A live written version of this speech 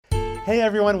Hey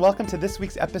everyone, welcome to this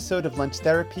week's episode of Lunch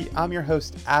Therapy. I'm your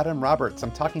host, Adam Roberts.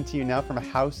 I'm talking to you now from a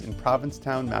house in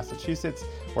Provincetown, Massachusetts,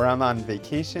 where I'm on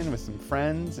vacation with some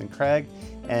friends and Craig,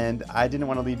 and I didn't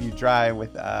want to leave you dry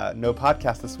with no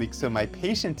podcast this week, so my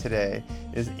patient today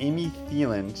is Amy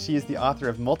Thielen. She is the author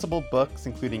of multiple books,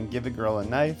 including Give a Girl a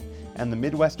Knife and The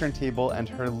Midwestern Table, and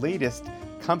her latest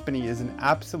Company is an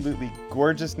absolutely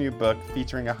gorgeous new book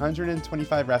featuring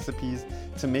 125 recipes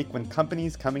to make when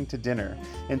company's coming to dinner.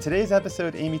 In today's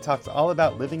episode, Amy talks all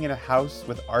about living in a house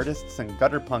with artists and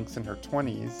gutter punks in her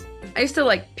 20s. I used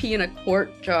to pee in a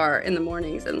quart jar in the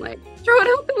mornings and throw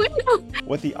it out the window.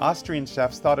 What the Austrian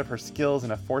chefs thought of her skills in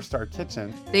a 4-star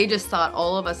kitchen. They just thought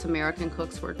all of us American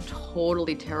cooks were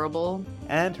totally terrible.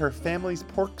 And her family's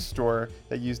pork store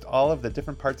that used all of the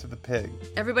different parts of the pig.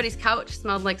 Everybody's couch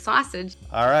smelled like sausage.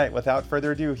 All right, without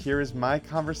further ado, here is my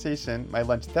conversation, my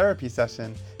lunch therapy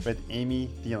session with Amy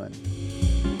Thielen.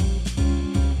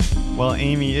 Well,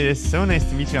 Amy, it is so nice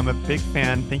to meet you. I'm a big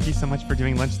fan. Thank you so much for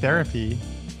doing lunch therapy.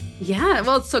 Yeah,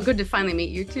 well, it's so good to finally meet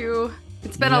you too.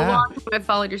 It's been a long time. I've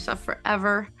followed your stuff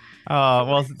forever. Oh,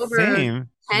 well, over same.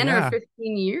 10 or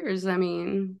 15 years, I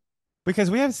mean.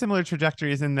 Because we have similar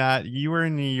trajectories in that you were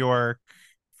in New York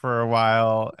for a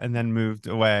while and then moved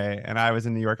away, and I was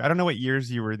in New York. I don't know what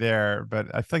years you were there,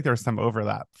 but I feel like there was some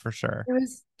overlap for sure.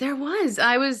 There was.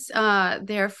 I was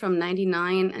there from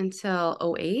 99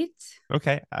 until 08.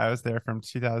 Okay. I was there from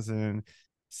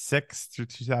 2006 through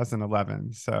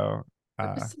 2011. So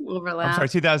some overlap. I'm sorry,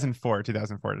 2004 to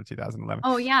 2011.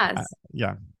 Oh, yes.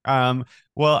 Yeah.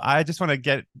 Well, I just want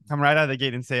to come right out of the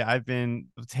gate and say I've been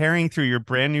tearing through your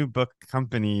brand new book,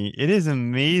 Company. It is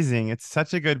amazing. It's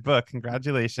such a good book.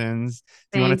 Congratulations.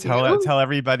 Do you want to tell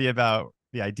everybody about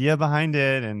the idea behind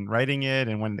it and writing it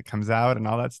and when it comes out and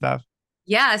all that stuff?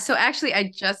 Yeah. So actually,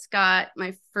 I just got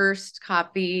my first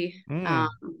copy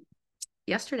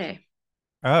yesterday.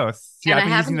 Oh, see, and I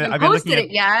haven't posted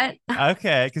it yet.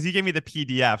 Okay, because you gave me the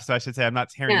PDF, so I should say I'm not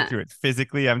tearing through it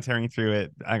physically. I'm tearing through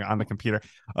it on the computer.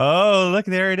 Oh, look,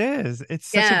 there it is. It's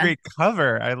such a great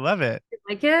cover. I love it. You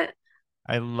like it?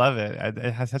 I love it.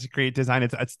 It has such a great design.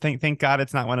 It's thank God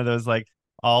it's not one of those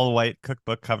all white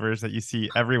cookbook covers that you see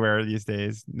everywhere these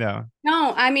days. No,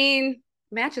 I mean,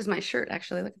 matches my shirt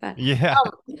actually. Look at that. Yeah.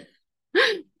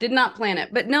 Did not plan it,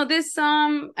 but no, this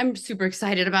I'm super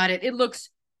excited about it. It looks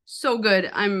so good.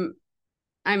 I'm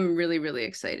really, really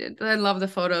excited. I love the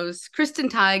photos. Kristen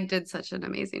Teig did such an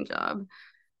amazing job.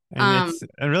 And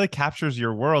it really captures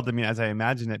your world. I mean, as I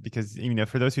imagine it, because,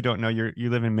 for those who don't know, you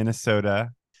live in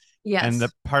Minnesota. Yes. And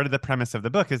the part of the premise of the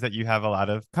book is that you have a lot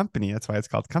of company. That's why it's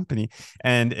called Company.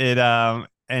 And it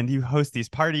and you host these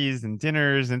parties and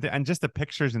dinners and just the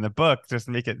pictures in the book just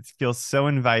make it feel so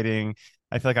inviting.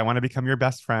 I feel like I want to become your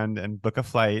best friend and book a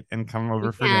flight and come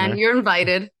over for dinner. And you're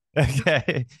invited.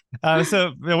 Okay.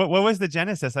 So what was the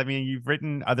genesis? I mean, you've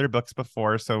written other books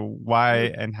before, so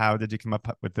why and how did you come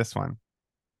up with this one?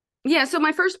 Yeah, so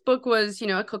my first book was,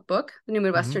 a cookbook, The New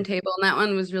Midwestern Table, and that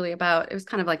one was really it was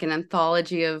kind of like an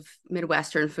anthology of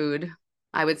Midwestern food,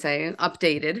 I would say,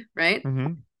 updated, right?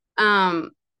 And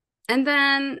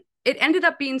then it ended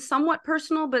up being somewhat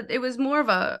personal, but it was more of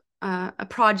a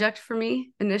project for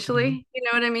me initially. You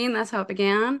know what I mean? That's how it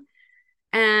began.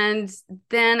 And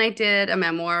then I did a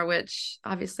memoir, which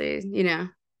obviously,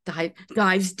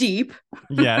 dives deep.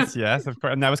 Yes, of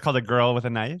course. And that was called A Girl with a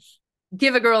Knife?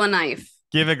 Give a Girl a Knife.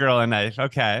 Give a Girl a Knife.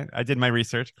 Okay. I did my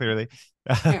research, clearly.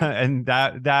 Yeah. And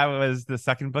that was the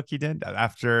second book you did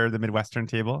after The Midwestern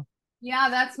Table? Yeah,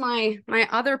 that's my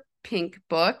other pink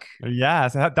book. Yeah,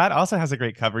 so that also has a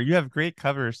great cover. You have great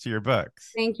covers to your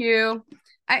books. Thank you.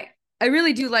 I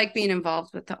really do like being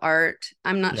involved with the art.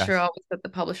 I'm not sure always that the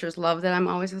publishers love that I'm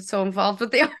always so involved with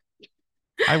the art.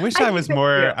 I wish I was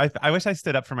more. I wish I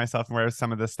stood up for myself more with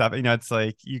some of this stuff. It's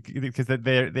like because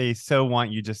they so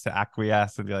want you just to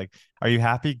acquiesce and be like, "Are you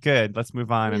happy? Good, let's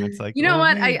move on." And it's like, you know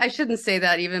what? I shouldn't say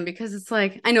that even because it's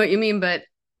like I know what you mean, but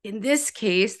in this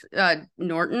case,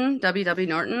 Norton, W.W.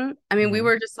 Norton. I mean, we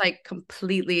were just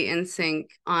completely in sync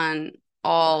on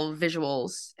all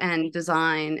visuals and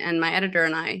design, and my editor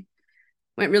and I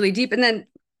went really deep. And then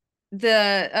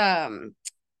the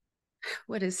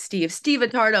what is Steve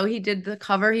Attardo, he did the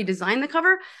cover, he designed the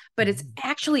cover, but it's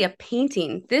actually a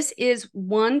painting. This is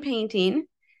one painting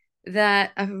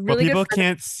that a really people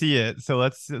can't see it, so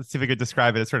let's see if we could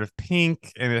describe it. It's sort of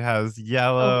pink and it has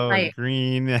yellow and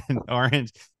green and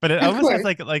orange, but it almost has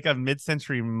like a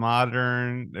mid-century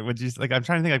modern, would you I'm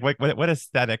trying to think what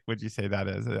aesthetic would you say that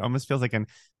is? It almost feels like an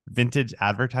vintage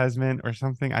advertisement or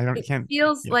something. It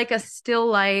feels like a still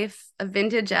life, a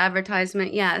vintage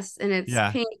advertisement. Yes. And it's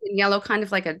pink and yellow, kind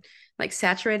of like like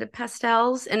saturated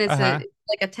pastels, and it's Uh-huh.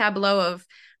 like a tableau of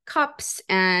cups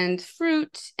and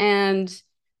fruit and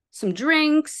some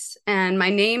drinks, and my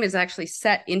name is actually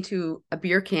set into a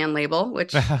beer can label,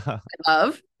 which I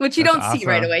love, which you That's don't see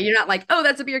right awesome. away. You're not like, oh,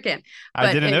 that's a beer can. I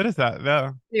But didn't notice that.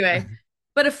 No. anyway,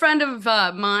 but a friend of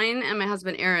mine and my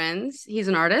husband Aaron's, he's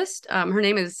an artist. Her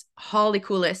name is Holly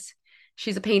Coolis.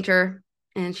 She's a painter,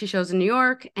 and she shows in New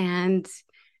York, and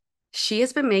she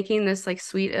has been making this like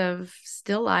suite of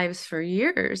still lives for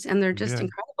years, and they're just Yeah.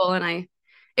 incredible. And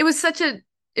it was such a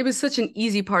it was such an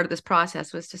easy part of this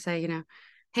process, was to say,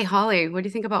 hey Holly, what do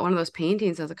you think about one of those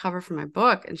paintings as a cover for my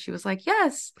book? And she was like,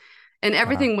 yes. And Wow.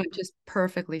 everything went just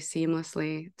perfectly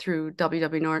seamlessly through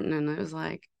W.W. Norton, and it was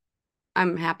like,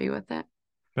 I'm happy with it.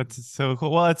 That's so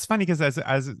cool. Well, it's funny because as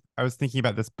I was thinking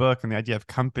about this book and the idea of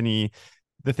company,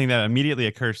 the thing that immediately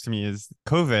occurs to me is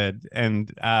COVID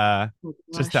and Oh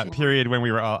just gosh, that yeah. period when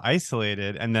we were all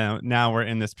isolated, and now we're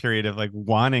in this period of like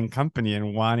wanting company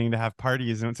and wanting to have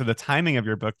parties, and so the timing of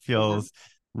your book Yeah. feels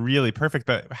really perfect.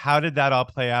 But how did that all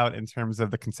play out in terms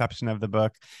of the conception of the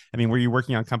book? I mean, were you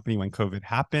working on company when COVID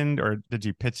happened, or did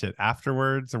you pitch it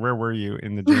afterwards, or where were you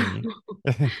in the journey?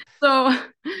 So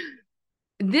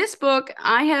this book,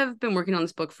 I have been working on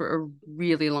this book for a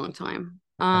really long time.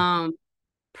 Okay.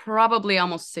 Probably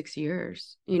almost 6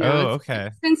 years. Oh, It's okay.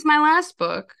 since my last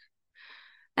book.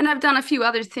 And I've done a few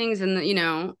other things in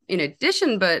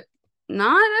addition, but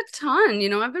not a ton.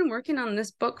 I've been working on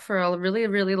this book for a really,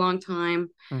 really long time.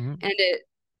 Hmm. And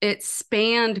it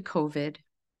spanned COVID.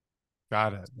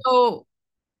 Got it. So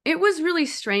it was really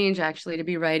strange actually to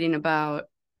be writing about.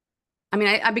 I mean,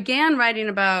 I began writing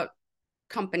about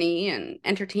company and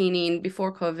entertaining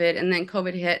before COVID, and then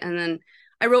COVID hit, and then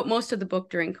I wrote most of the book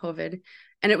during COVID,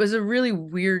 and it was a really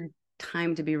weird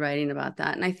time to be writing about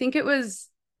that. And I think it was,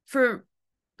 for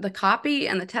the copy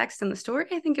and the text and the story,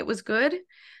 I think it was good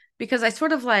because I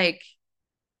sort of like,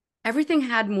 everything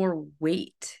had more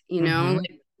weight, Hmm.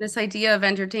 like this idea of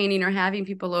entertaining or having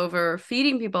people over, or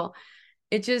feeding people.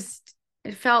 It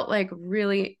felt like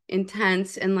really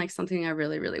intense and like something I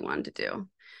really, really wanted to do.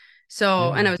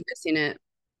 So, and Yeah. I was missing it.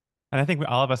 And I think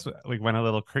all of us like went a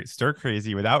little stir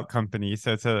crazy without company.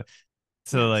 So to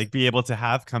Yes. like be able to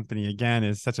have company again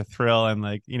is such a thrill, and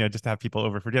like just to have people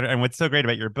over for dinner. And what's so great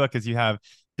about your book is you have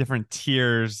different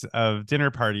tiers of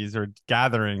dinner parties or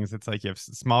gatherings. It's like you have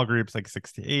small groups like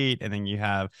 6 to 8, and then you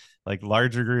have like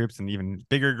larger groups and even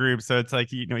bigger groups. So it's like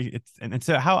it's and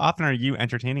so how often are you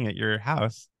entertaining at your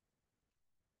house?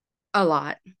 A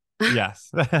lot.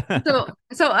 Yes. So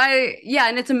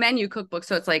and it's a menu cookbook.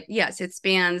 So it's like, yes, it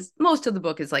spans, most of the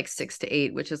book is like 6 to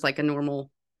 8, which is like a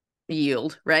normal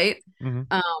yield, right? Hmm.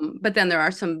 But then there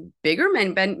are some bigger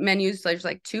menus. There's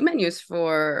like two menus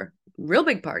for real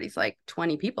big parties, like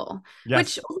 20 people,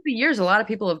 which Yes. over the years, a lot of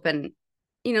people have been,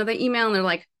 they email and they're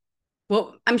like,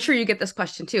 well, I'm sure you get this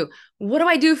question too. What do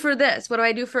I do for this? What do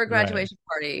I do for a Right. graduation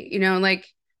party? Like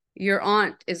your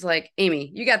aunt is like,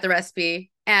 Amy, you got the recipe.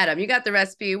 Adam, you got the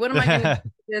recipe. What am I going to do?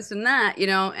 This and that,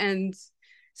 And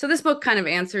so this book kind of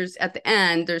answers at the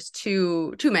end. There's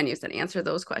two menus that answer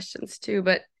those questions too.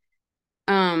 But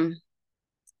um,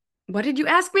 what did you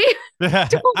ask me?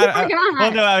 Totally Well,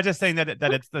 forgot. no, I was just saying that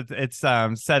it's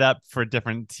set up for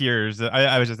different tiers.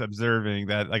 I was just observing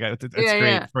that like it's Yeah,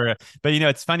 great yeah. for, but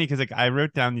it's funny because like I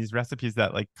wrote down these recipes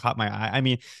that like caught my eye. I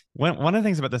mean, one of the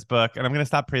things about this book, and I'm gonna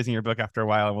stop praising your book after a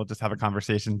while, and we'll just have a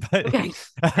conversation. But Okay.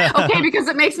 Okay, because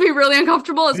it makes me really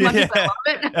uncomfortable as much as I yeah,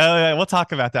 love it. yeah, we'll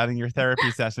talk about that in your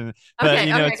therapy session. But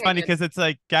Okay, okay, it's okay, funny good. because it's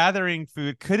like gathering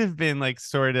food could have been like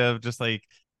sort of just like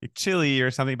chili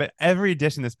or something, but every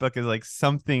dish in this book is like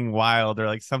something wild or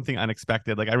like something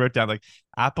unexpected. Like I wrote down like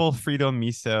apple frito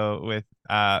miso with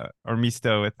or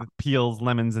misto with peels,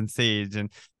 lemons, and sage,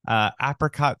 and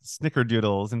apricot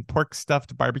snickerdoodles, and pork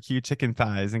stuffed barbecue chicken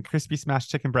thighs, and crispy smashed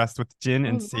chicken breast with gin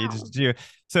and Oh, sage wow. stew.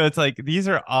 So it's like these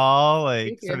are all like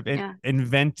Thank sort you. of Yeah.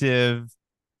 inventive,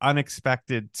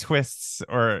 unexpected twists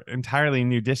or entirely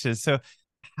new dishes. So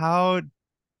how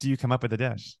do you come up with a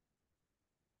dish?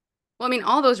 Well, I mean,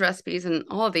 all those recipes and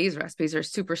all of these recipes are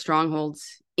super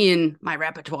strongholds in my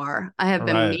repertoire. I have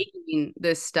been Right. making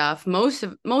this stuff. Most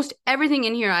everything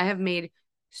in here I have made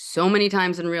so many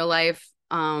times in real life.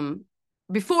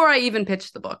 Before I even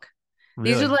pitched the book.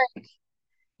 These are Really? like,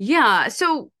 yeah.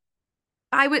 So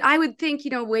I would think,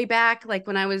 way back, like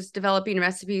when I was developing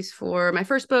recipes for my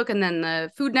first book and then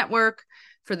the Food Network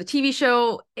for the TV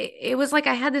show, it was like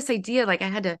I had this idea, like I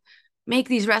had to make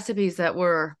these recipes that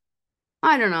were,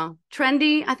 I don't know,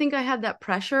 trendy. I think I had that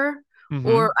pressure, or Mm-hmm.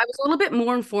 I was a little bit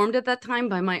more informed at that time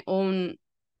by my own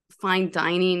fine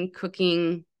dining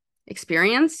cooking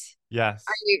experience. Yes.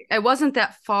 I wasn't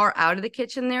that far out of the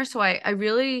kitchen there, so I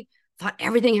really thought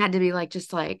everything had to be like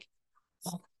just like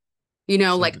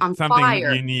like on Something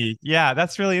fire. unique. Yeah,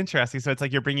 that's really interesting. So it's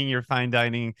like you're bringing your fine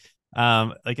dining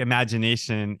like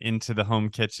imagination into the home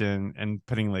kitchen and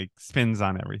putting like spins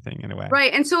on everything in a way.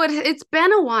 Right. And so it's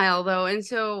been a while though. And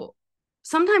so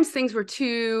sometimes things were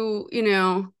too,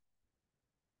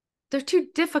 they're too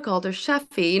difficult or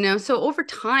chefy. So over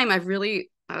time I've really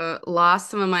lost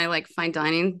some of my like fine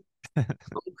dining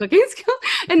cooking skill.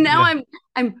 And now Yeah.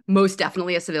 I'm most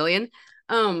definitely a civilian.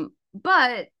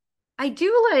 But I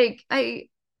do like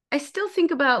I still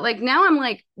think about like now I'm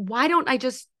like, why don't I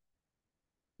just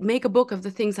make a book of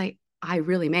the things I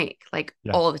really make like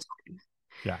Yes. all the time?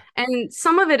 Yeah. And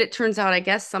some of it turns out, I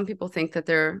guess some people think that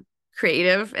they're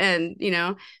creative and,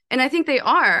 and I think they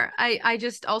are. I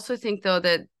just also think though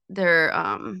that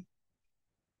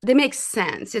they make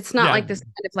sense. It's not Yeah. like this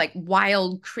kind of like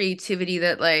wild creativity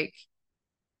that like,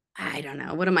 I don't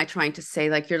know, what am I trying to say?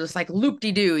 Like you're just like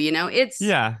loop-de-doo, it's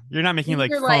Yeah. You're not making these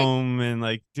like are like, foam and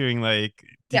like doing like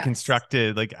yes.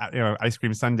 deconstructed like ice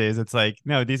cream sundaes. It's like,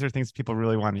 no, these are things people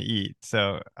really want to eat.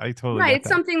 So I totally Right. get It's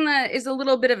that. something that is a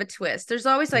little bit of a twist. There's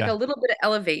always like Yeah. a little bit of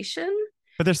elevation.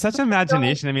 But there's such But I don't,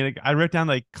 imagination. I mean, like I wrote down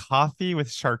like coffee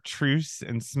with chartreuse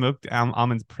and smoked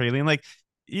almonds praline. Like,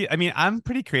 I mean, I'm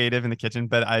pretty creative in the kitchen,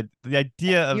 but the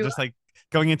idea of you just like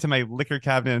going into my liquor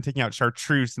cabinet and taking out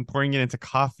chartreuse and pouring it into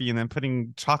coffee and then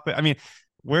putting chocolate. I mean,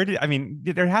 I mean,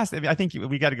 there has to. I think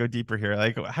we got to go deeper here.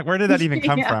 Like, where did that even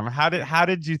come yeah. from? How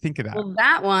did you think of that? Well,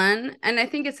 that one, and I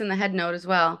think it's in the head note as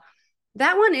well.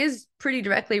 That one is pretty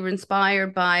directly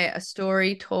inspired by a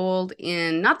story told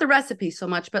in not the recipe so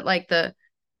much, but like the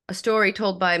a story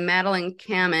told by Madeline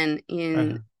Cameron Uh,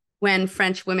 in When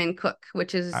French Women Cook,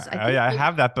 which is I think yeah, I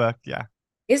have that book. Yeah.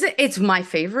 is it it's my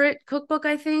favorite cookbook,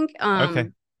 I think. Okay.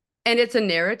 And it's a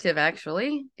narrative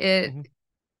actually. It Mhm.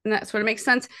 and that sort of makes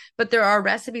sense. But there are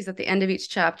recipes at the end of each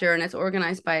chapter, and it's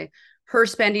organized by her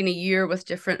spending a year with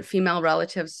different female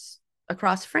relatives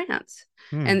across France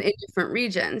Hmm. and in different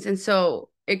regions. And so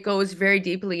it goes very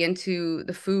deeply into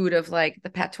the food of like the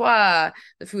patois,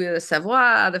 the food of the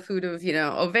Savoie, the food of,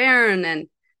 Auvergne.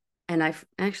 And I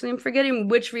actually am forgetting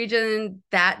which region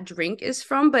that drink is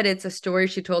from, but it's a story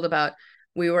she told about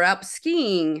we were up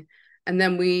skiing and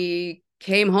then we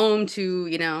came home to,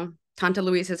 Tante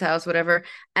Louise's house, whatever,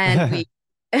 and we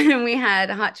and we had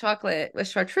hot chocolate with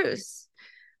chartreuse.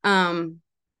 Um,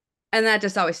 and that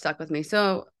just always stuck with me.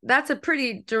 So that's a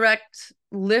pretty direct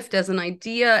lift as an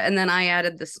idea. And then I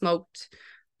added the smoked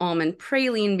almond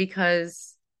praline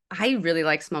because I really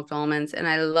like smoked almonds and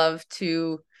I love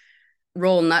to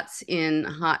roll nuts in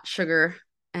hot sugar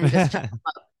and just chop them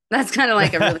up. That's kind of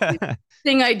like a really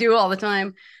thing I do all the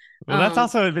time. Well, that's Um,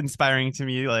 also inspiring to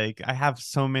me. Like, I have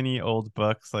so many old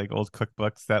books, like old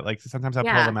cookbooks, that like sometimes I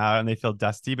pull yeah, them out and they feel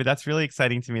dusty. But that's really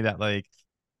exciting to me that like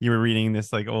you were reading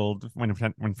this like old when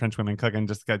French women cook and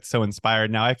just got so inspired.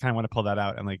 Now I kind of want to pull that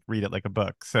out and like read it like a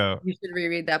book. So you should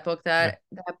reread that book. yeah,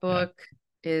 That yeah, book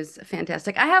is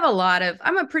fantastic. I have a lot of.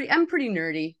 I'm pretty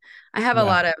nerdy. I have a yeah.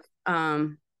 lot of.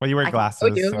 Well, you wear I can show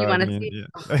glasses, you. so You I want to mean, see?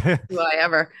 Oh, yeah. do I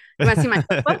ever? You want to see my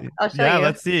cookbook? I'll show Yeah, you.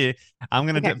 let's see. Okay. I'm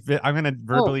gonna Oh,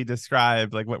 verbally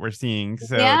describe like what we're seeing.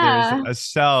 So there's yeah. a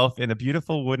shelf in a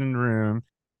beautiful wooden room.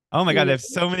 Oh my God, they Mhm. have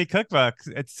so many cookbooks.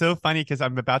 It's so funny because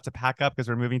I'm about to pack up because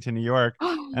we're moving to New York,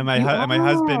 and You my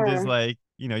husband is are. like,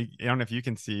 I don't know if you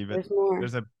can see, but There's more.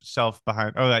 there's a shelf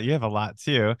behind. Oh, you have a lot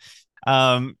too.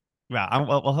 Well,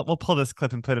 we'll pull this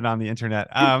clip and put it on the internet.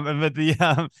 But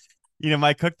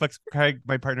my cookbooks, Craig,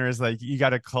 my partner, is like, you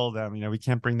got to cull them. We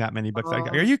can't bring that many books.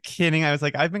 Like, are Oh. you kidding? I was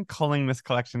like, I've been culling this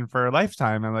collection for a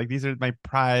lifetime. I'm like, these are my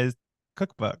prized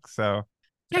cookbooks. So,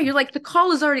 Yeah, you're like the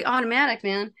call is already automatic,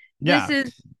 man. This yeah.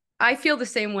 is I feel the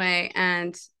same way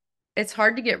and it's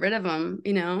hard to get rid of them.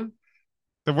 The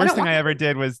I worst don't thing want I ever to.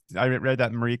 did was I read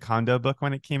that Marie Kondo book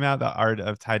when it came out, The Art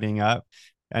of Tidying Up.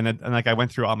 And like I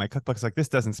went through all my cookbooks, like this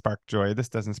doesn't spark joy. This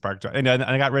doesn't spark joy. And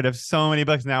I got rid of so many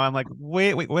books. Now I'm like,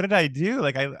 wait, what did I do?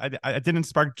 Like I didn't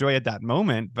spark joy at that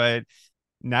moment, but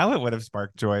now it would have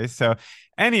sparked joy. So How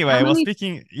anyway, well, many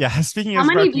speaking how of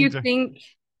many do sparking you joy, think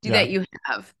do yeah. that you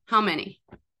have? How many?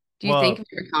 Do you think Well,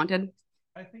 if you're counted?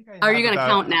 I think I Are you have going to about,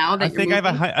 count now I that you're think I have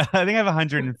moving? I think I have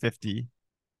 150.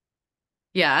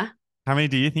 Yeah. How many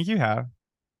do you think you have?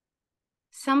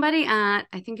 Somebody at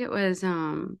I think it was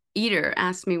Eater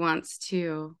asked me once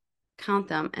to count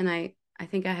them and I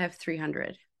think I have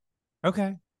 300.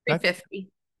 Okay. That's 350.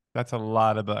 That's a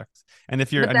lot of books. And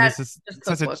if you're, But I mean, that's this is just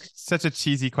such a cookbook.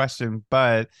 cheesy question,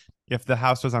 but if the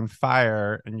house was on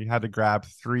fire and you had to grab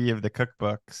three of the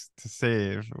cookbooks to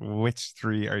save, which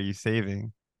three are you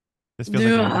saving? This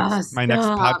feels like Ugh, my next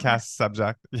stop. podcast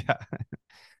subject. Yeah.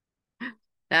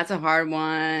 That's a hard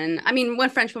one. I mean, when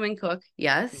French women cook, Hmm.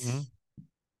 yes.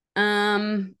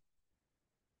 Um,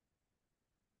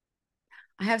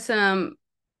 I have some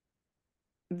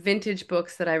vintage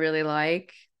books that I really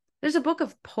like. There's a book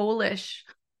of Polish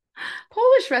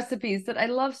recipes that I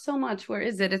love so much. Where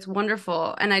is it? It's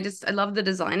wonderful. And I love the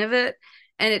design of it.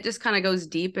 And it just kind of goes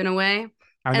deep in a way.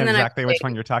 I know And then I exactly which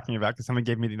one you're talking about because someone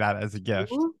gave me that as a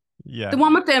gift. Ooh, Yeah. the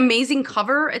one with the amazing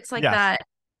cover. It's like Yes. that.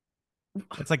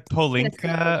 It's like I'm gonna say it for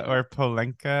Polinka you. or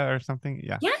Polenka or something.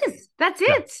 Yeah. Yes, that's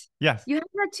Yeah. it. Yes. You have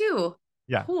that too.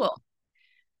 Yeah. Cool.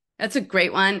 That's a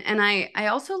great one. And I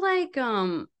also like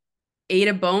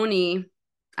Ada Boni.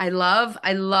 I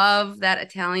love that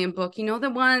Italian book. You know the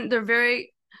one, they're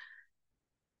very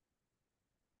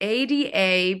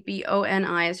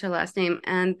Adaboni is her last name,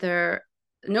 and they're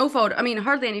no photo. I mean,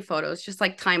 hardly any photos, just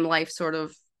like time life sort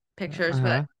of pictures,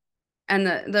 but Uh-huh. and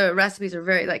the recipes are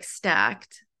very like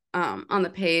stacked on the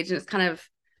page, and it's kind of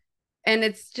and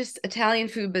it's just Italian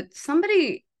food, but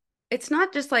somebody it's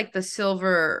not just like the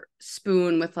silver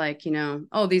spoon with like,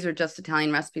 oh, these are just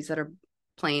Italian recipes that are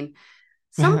plain.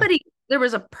 Somebody there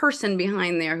was a person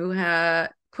behind there who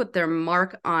had put their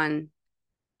mark on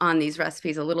these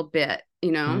recipes a little bit,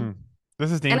 Mm.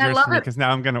 This is And I dangerous love for me it. because now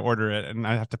I'm going to order it and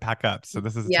I have to pack up. So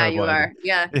this is a Yeah, terrible you idea. are.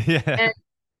 Yeah. Yeah.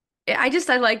 And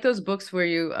I like those books where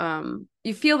you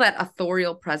feel that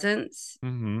authorial presence,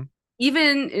 Hmm.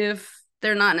 even if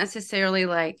they're not necessarily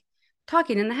like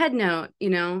talking in the head note,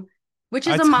 which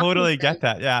I is a mocking totally get thing.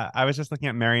 that. Yeah. I was just looking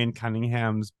at Marion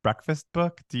Cunningham's breakfast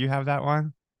book. Do you have that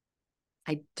one?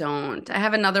 I don't. I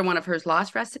have another one of hers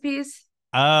lost recipes.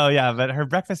 Oh yeah, but her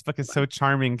breakfast book is so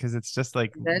charming because it's just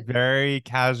like Is it? very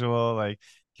casual. Like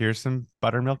here's some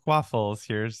buttermilk waffles,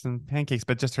 here's some pancakes,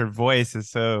 but just her voice is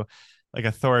so like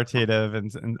authoritative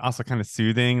and also kind of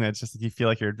soothing. That's just you feel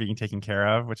like you're being taken care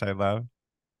of, which I love.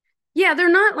 Yeah, they're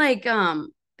not like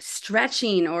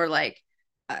stretching or like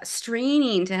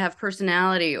straining to have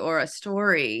personality or a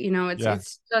story. It's Yeah.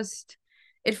 it's just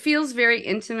it feels very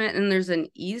intimate and there's an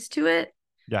ease to it.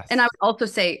 And I Yes. would also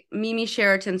say Mimi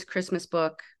Sheraton's Christmas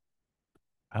book.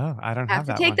 Oh, I don't I have have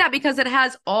to that take one. that because it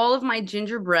has all of my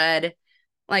gingerbread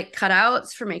like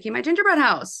cutouts for making my gingerbread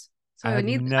house. So I I would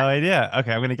had need no idea.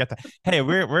 Okay, I'm gonna get that. Hey,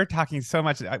 we're talking so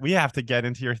much. We have to get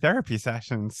into your therapy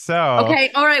session. that. So,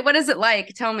 Okay, all right. What is it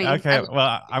like? Tell me. okay,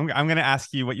 well, I'm gonna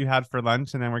ask you what you had for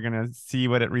lunch, and then we're gonna see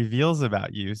what it reveals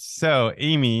about you. So,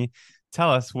 Amy,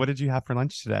 tell us what did you have for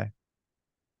lunch today?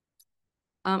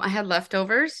 I had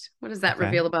leftovers. What does that Okay.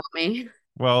 reveal about me?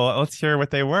 Well, let's hear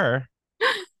what they were.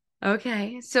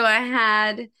 Okay, so I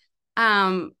had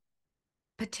um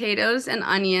potatoes and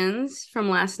onions from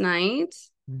last night.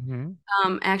 Hmm.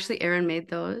 Actually, Erin made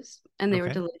those, and they were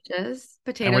Okay. delicious.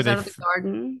 And Potatoes out of the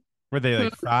garden. were they Hmm.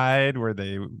 like fried? Were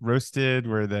they roasted?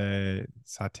 Were they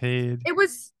sautéed?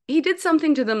 He did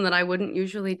something to them that I wouldn't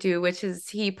usually do, which is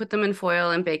he put them in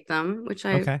foil and baked them, which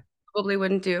I Okay. probably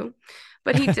wouldn't do.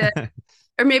 But he did.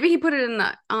 Or maybe he put it in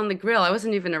the on the grill. I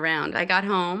wasn't even around. I got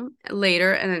home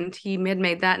later and he had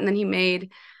made that and then he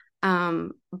made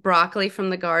broccoli from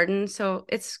the garden. So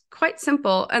it's quite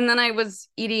simple. And then I was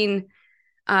eating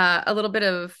a little bit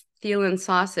of Thielen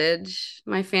sausage,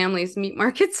 my family's meat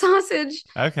market sausage.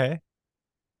 Okay.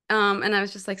 And I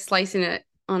was just like slicing it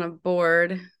on a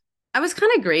board. I was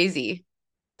kind of crazy.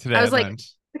 I Today was at like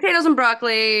lunch. potatoes and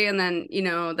broccoli, and then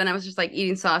then I was just like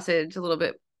eating sausage a little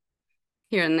bit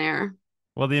here and there.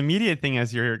 Well, the immediate thing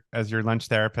as your lunch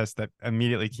therapist that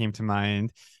immediately came to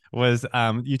mind was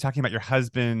you talking about your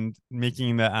husband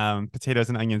making the potatoes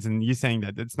and onions, and you saying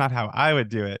that it's not how I would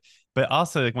do it. But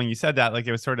also, like when you said that, like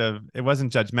it was sort of it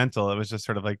wasn't judgmental. It was just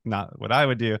sort of like not what I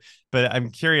would do. But I'm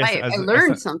curious I as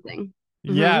learned something.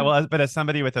 yeah, Hmm. well, but as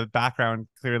somebody with a background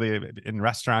clearly in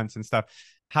restaurants and stuff,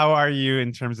 how are you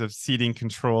in terms of seating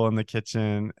control in the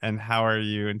kitchen, and how are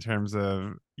you in terms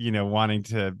of wanting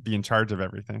to be in charge of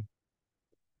everything?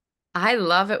 I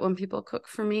love it when people cook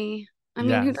for me. I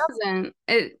mean, who Yes. doesn't?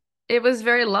 It was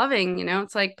very loving.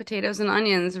 It's like potatoes and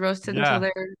onions roasted until Yeah.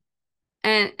 they're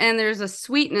and there's a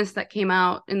sweetness that came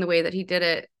out in the way that he did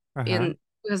it Uh-huh. in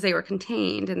because they were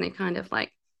contained and they kind of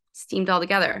like steamed all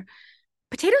together.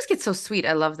 Potatoes get so sweet.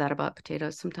 I love that about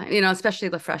potatoes sometimes, especially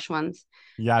the fresh ones.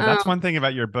 Yeah, Um, that's one thing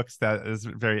about your books that is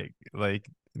very like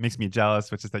makes me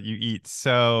jealous, which is that you eat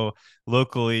so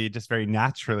locally, just very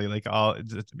naturally. Like I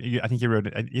think you wrote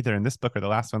it either in this book or the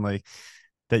last one, like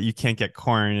that you can't get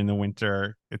corn in the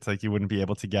winter. It's like you wouldn't be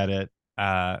able to get it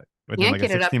within can't like a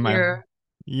get it up 60-mile. here.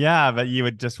 Yeah, but you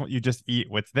just eat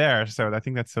what's there. So I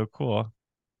think that's so cool.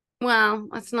 Well,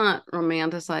 let's not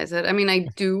romanticize it. I mean, I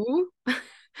do,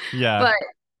 Yeah. but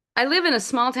I live in a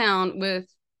small town with,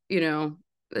 you know,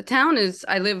 the town is,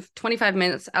 I live 25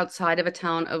 minutes outside of a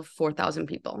town of 4,000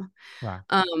 people. Wow.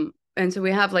 And so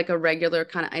we have like a regular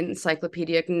kind of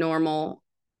encyclopedic normal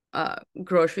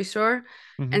grocery store.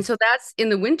 Hmm. And so that's in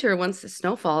the winter, once the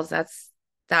snow falls,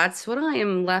 that's what I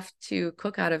am left to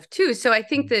cook out of too. So I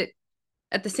think that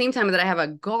at the same time that I have a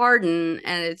garden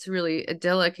and it's really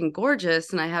idyllic and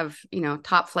gorgeous, and I have,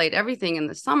 top flight everything in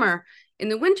the summer, in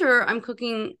the winter, I'm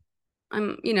cooking.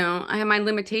 I have my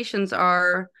limitations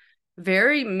are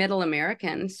very middle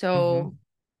American. Hmm. So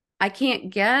I can't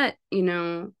get,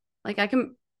 like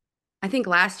I think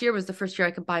last year was the first year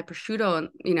I could buy prosciutto,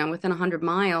 within 100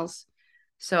 miles.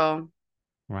 So,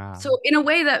 Wow. so in a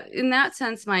way that, in that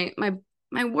sense, my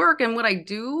work and what I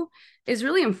do is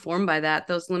really informed by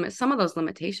some of those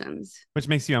limitations. Which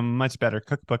makes you a much better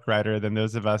cookbook writer than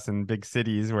those of us in big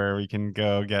cities where we can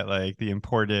go get like the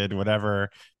imported whatever,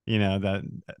 that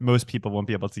most people won't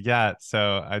be able to get.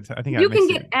 So I think that You can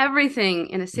makes you, get everything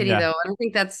in a city yeah, though, and I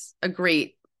think that's it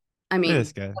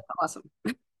is that's good. awesome.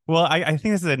 Well, I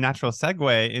think this is a natural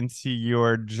segue into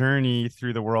your journey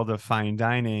through the world of fine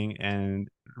dining and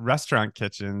restaurant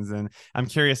kitchens. And I'm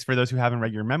curious for those who haven't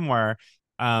read your memoir,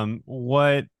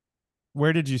 what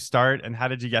where did you start and how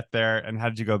did you get there and how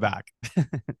did you go back?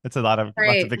 It's lots of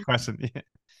Great. big questions.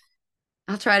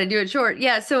 I'll try to do it short.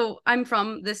 Yeah, so I'm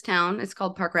from this town. It's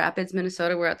called Park Rapids,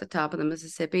 Minnesota. We're at the top of the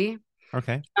Mississippi.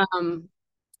 Okay. Um,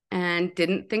 and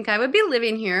didn't think I would be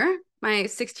living here. My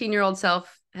 16-year-old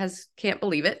self has can't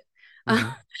believe it. Because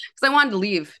Hmm. I wanted to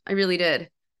leave. I really did.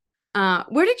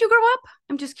 Where did you grow up?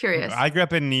 I'm just curious. I grew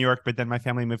up in New York, but then my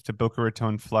family moved to Boca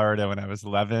Raton, Florida when I was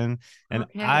 11, and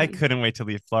I Okay. couldn't wait to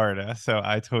leave Florida. So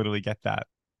I totally get that.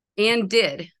 And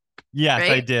did, Yes, I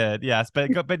right? did. Yes,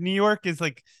 but New York is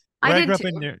like I where I did grew up too.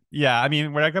 in yeah, I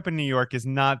mean where I grew up in New York is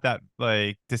not that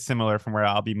like dissimilar from where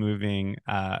I'll be moving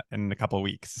in a couple of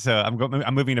weeks. So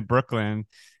I'm moving to Brooklyn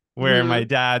where my Hmm.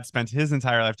 dad spent his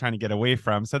entire life trying to get away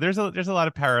from. So there's a lot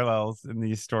of parallels in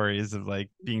these stories of like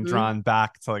being Hmm. drawn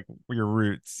back to like your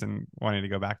roots and wanting to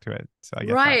go back to it. So I get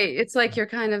that. Right. It's like you're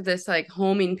kind of this like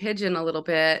homing pigeon a little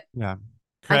bit. Yeah.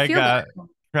 I Craig feel that.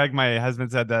 Craig my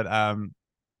husband said that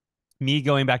me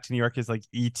going back to New York is like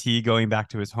ET going back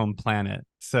to his home planet.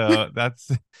 So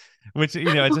that's which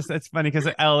it's funny because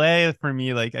LA for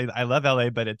me, like I love LA,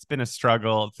 but it's been a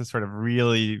struggle to sort of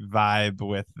really vibe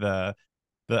with the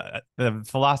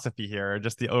philosophy here, or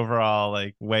just the overall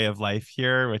like way of life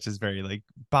here, which is very like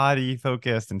body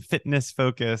focused and fitness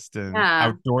focused and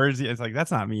Yeah. outdoorsy. It's like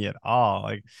that's not me at all.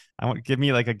 Like I want give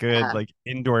me like a good Yeah. like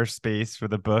indoor space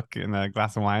with a book and a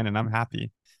glass of wine, and I'm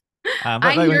happy. But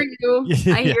I hear like, you.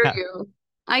 I hear yeah. you.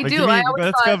 I But do. I but always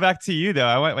let's go thought, back to you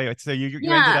though. Wait. So you ended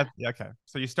yeah, up okay.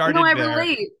 So you no, I started there.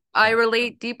 relate. I Yeah.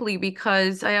 relate deeply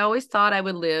because I always thought I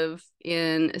would live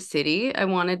in a city. I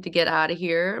wanted to get out of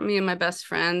here. Me and my best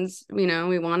friends, we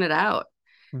wanted out.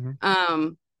 Hmm.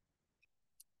 Um,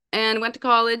 and went to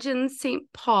college in St.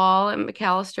 Paul and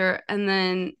McAllister. And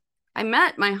then I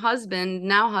met my husband,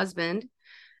 now husband,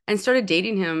 and started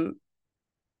dating him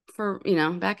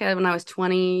back when I was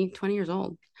 20 years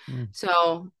old.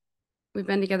 So we've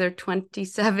been together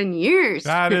 27 years.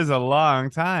 That is a long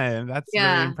time. That's very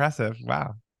Yeah. impressive.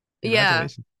 Wow. Yeah.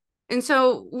 Congratulations. And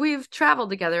so we've traveled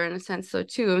together in a sense though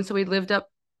too. And so we lived up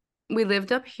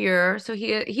here. So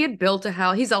he had built a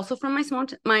house. He's also from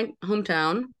my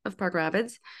hometown of Park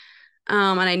Rapids.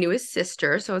 And I knew his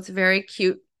sister, so it's a very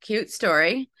cute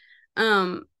story.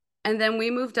 Um, and then we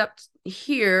moved up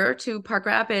here to Park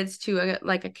Rapids to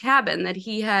like a cabin that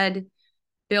he had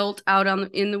built out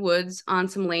in the woods on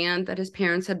some land that his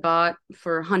parents had bought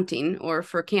for hunting or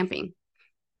for camping.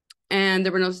 And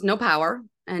there was no power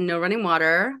and no running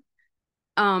water.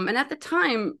 And at the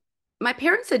time, my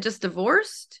parents had just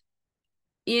divorced.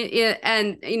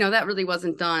 And that really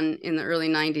wasn't done in the early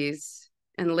 90s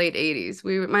and the late 80s.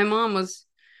 My mom was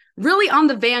really on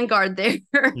the vanguard there.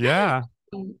 Yeah.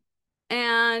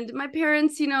 And my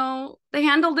parents, they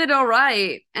handled it all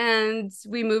right. And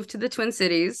we moved to the Twin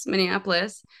Cities,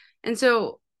 Minneapolis. And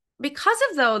so because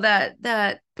of though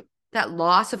that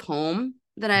loss of home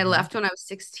that I Hmm. left when I was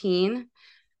 16,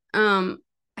 um,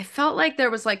 I felt like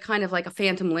there was like kind of like a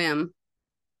phantom limb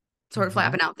sort of Hmm.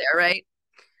 flapping out there, right?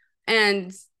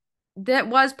 And that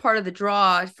was part of the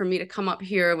draw for me to come up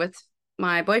here with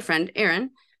my boyfriend,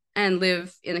 Aaron, and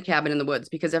live in a cabin in the woods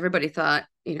because everybody thought,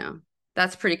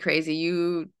 that's pretty crazy.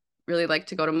 You really like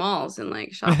to go to malls and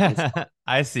like shop and stuff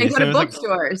I see. and go So to it was like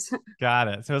bookstores. got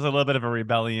it. So it was a little bit of a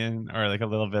rebellion or like a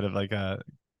little bit of like a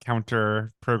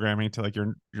counter programming to like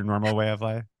your normal way of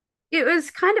life. It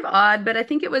was kind of odd, but I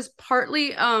think it was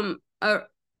partly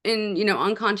in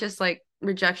unconscious like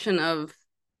rejection of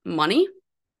money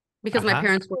because my Uh-huh.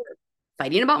 parents were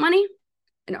fighting about money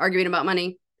and arguing about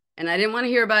money. And I didn't want to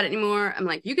hear about it anymore. I'm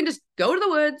like, you can just go to the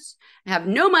woods, have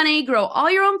no money, grow all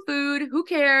your own food. Who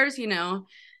cares?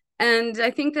 And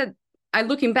I think that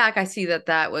looking back, I see that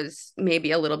that was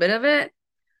maybe a little bit of it.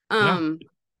 Yeah. Um,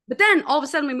 but then all of a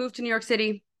sudden we moved to New York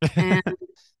City, and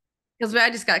because I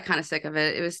just got kind of sick of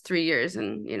it. It was 3 years,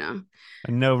 and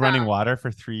And no running water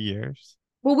for 3 years.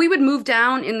 well, we would move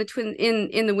down in the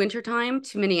in the winter time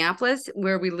to Minneapolis,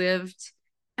 where we lived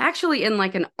actually in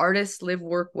like an artist live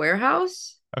work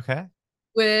warehouse Okay.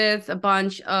 with a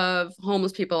bunch of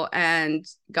homeless people and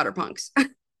gutter punks.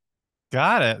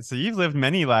 Got it. So you've lived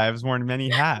many lives, worn many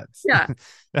hats. Yeah.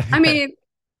 I mean,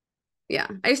 yeah.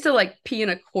 I used to like pee in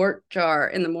a quart jar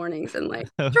in the mornings and like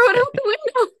throw it out the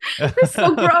window. It's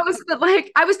so gross. But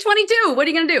like I was 22. What are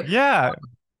you gonna do? Yeah.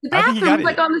 The I think bathroom was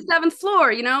like on the seventh floor,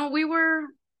 we were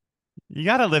you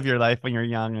got to live your life when you're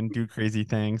young and do crazy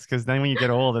things, because then when you get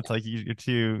old, it's like you're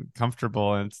too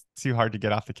comfortable and it's too hard to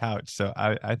get off the couch. So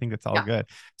I think it's all yeah. good.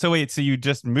 So wait, so you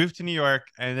just moved to New York,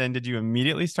 and then did you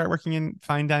immediately start working in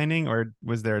fine dining, or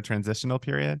was there a transitional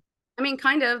period? I mean,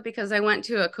 kind of, because I went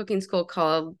to a cooking school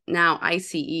called now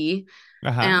ICE,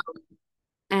 Uh-huh. um,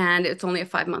 and it's only a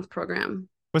 5-month program.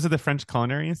 Was it the French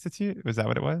Culinary Institute? Was that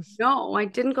what it was? No, I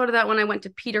didn't go to that one. I went to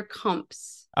Peter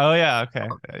Kump's. Oh yeah, okay.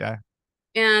 Yeah.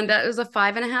 And that was a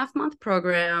 5.5-month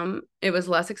program. It was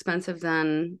less expensive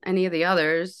than any of the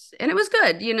others. And it was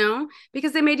good,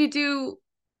 because they made you do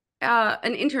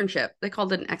an internship. They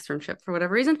called it an externship for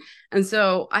whatever reason. And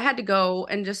so I had to go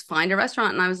and just find a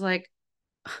restaurant. And I was like,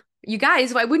 you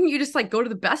guys, why wouldn't you just like go to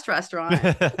the best restaurant?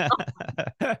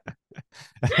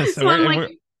 So So I'm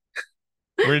like,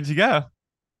 where did you go?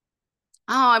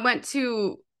 oh, I went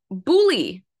to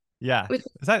Bouli, Yeah. which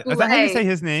Is that how you say Boulay.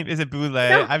 his name? Is it Boulet?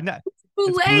 No, I've not. It's Bou.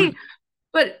 Boulay.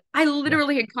 But I Yeah.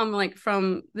 literally had come like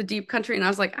from the deep country and I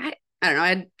was like, I don't know.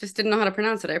 I just didn't know how to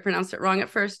pronounce it. I pronounced it wrong at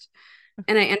first.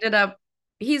 And I ended up,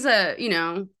 he's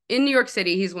in New York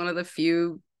City, he's one of the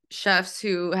few chefs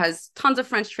who has tons of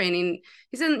French training.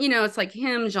 He's in, it's like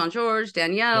him, Jean-Georges, Yeah.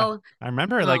 Danielle. I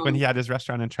remember like when he had his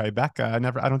restaurant in Tribeca.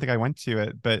 I don't think I went to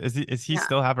it, but is he Yeah.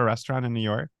 still have a restaurant in New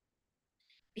York?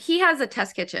 He has a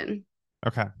test kitchen.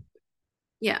 Okay.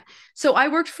 Yeah. So I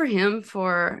worked for him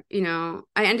I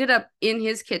ended up in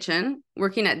his kitchen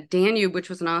working at Danube, which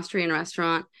was an Austrian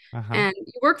restaurant. Uh-huh. And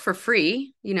you work for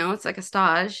free, it's like a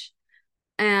stage.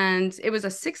 And it was a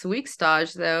 6-week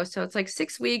stage though. So it's like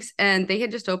 6 weeks and they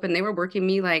had just opened. They were working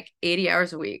me like 80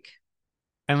 hours a week.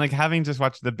 And like having just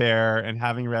watched The Bear and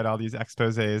having read all these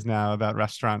exposés now about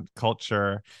restaurant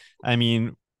culture, I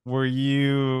mean, were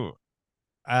you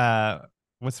uh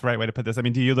what's the right way to put this? I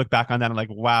mean, do you look back on that and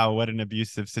like, wow, what an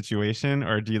abusive situation?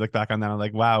 Or do you look back on that and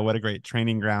like, wow, what a great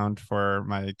training ground for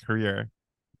my career?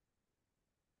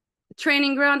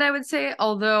 Training ground, I would say.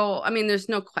 Although, I mean, there's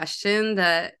no question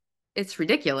that it's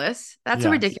ridiculous. That's a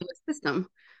Yes. ridiculous system.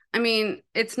 I mean,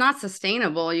 it's not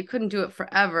sustainable. You couldn't do it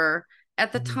forever.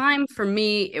 At the Mhm. time, for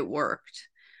me, it worked.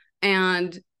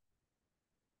 And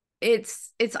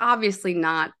it's obviously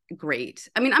not great.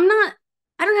 I mean, I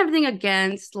don't have anything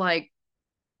against like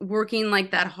working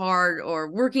like that hard or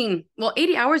working, well,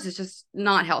 80 hours is just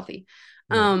not healthy.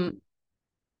 Right.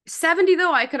 70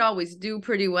 though, I could always do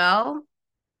pretty well.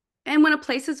 And when a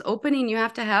place is opening, you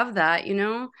have to have that,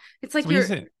 It's So like when you you're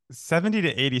say 70 to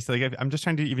 80, so like I'm just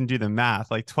trying to even do the math,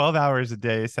 like 12 hours a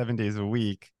day, 7 days a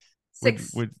week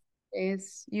six would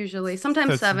days usually, so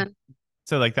sometimes it's seven.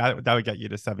 so like that would get you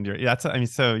to 70. Yeah, that's I mean,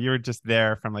 so you were just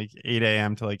there from like 8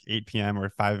 a.m. to like 8 p.m. or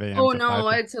 5 a.m. Oh to 5 no,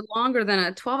 p.m. it's a longer than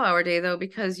a 12-hour day though,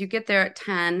 because you get there at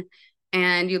 10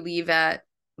 and you leave at,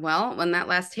 well, when that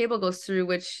last table goes through,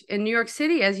 which in New York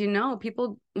City, as you know,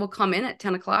 people will come in at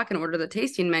 10 o'clock and order the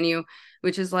tasting menu,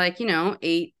 which is like,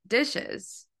 8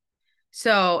 dishes.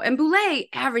 So, and Boulay,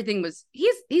 everything was,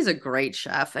 he's a great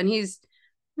chef and he's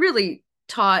really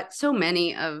taught so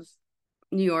many of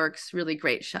New York's really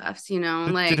great chefs, Did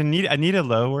like, Anita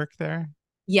Lowe work there?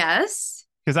 yes.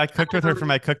 Because I cooked with her for Um,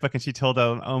 my cookbook, and she told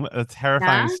a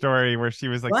terrifying yeah. story where What? she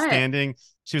was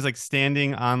like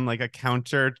standing on like a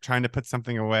counter trying to put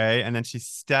something away, and then she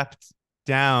stepped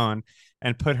down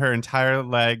and put her entire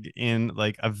leg in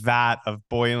like a vat of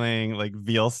boiling like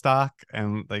veal stock,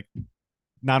 and like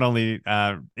not only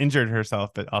injured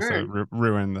herself but also Burn.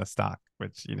 ruined the stock,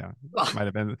 which Well, might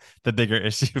have been the bigger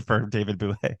issue for David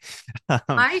Boulay. um,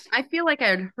 I feel like I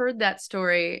had heard that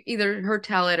story, either her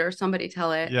tell it or somebody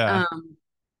tell it. yeah, that's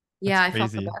Yeah, I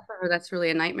felt so crazy. bad for her. That's really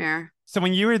a nightmare. So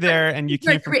when you were But there and you he's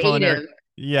very came from culinary, creative.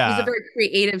 He's a yeah. very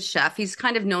creative chef. He's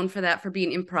kind of known for that, for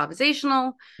being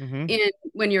improvisational. Hmm. And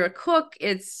when you're a cook,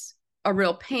 it's a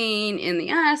real pain in the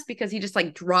ass because he just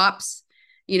like drops,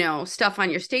 stuff on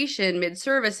your station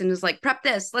mid-service and is like, prep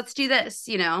this, let's do this,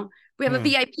 we have a Hmm.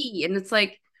 VIP. And it's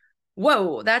like,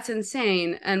 whoa, that's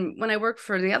insane. And when I worked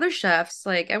for the other chefs,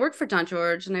 like I worked for Don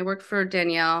George and I worked for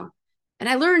Danielle, and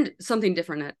I learned something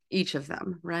different at each of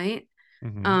them, right?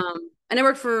 Hmm. And I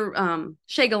worked for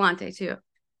Shea Galante too.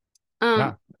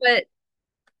 Yeah. But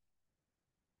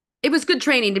it was good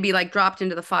training to be like dropped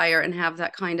into the fire and have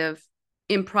that kind of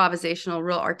improvisational,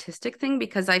 real artistic thing,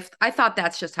 because I thought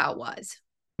that's just how it was.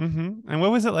 And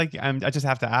what was it like? I just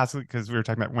have to ask because we were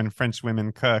talking about when French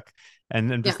women cook,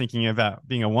 and I'm just Yeah. thinking about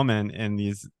being a woman in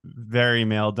these very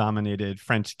male-dominated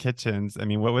French kitchens. I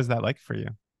mean, what was that like for you?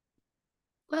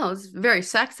 Well, it's very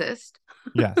sexist.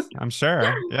 Yes, I'm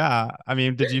sure. Yeah. I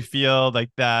mean, did you feel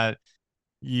like that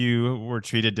you were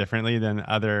treated differently than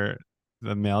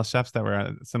the male chefs that were at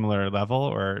a similar level,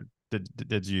 or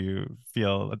did you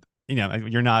feel,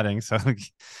 you're nodding, so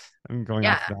I'm going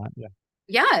Yeah. off that. Yeah.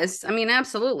 Yes. I mean,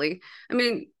 absolutely. I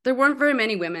mean, there weren't very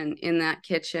many women in that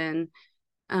kitchen.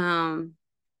 Um,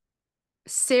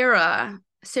 Sarah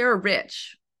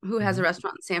Rich, who has a Hmm.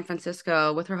 restaurant in San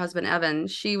Francisco with her husband Evan,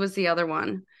 she was the other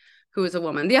one who was a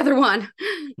woman. The other one,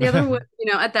 the other one,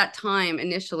 at that time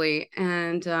initially.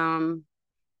 And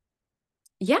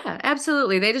yeah,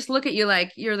 absolutely. They just look at you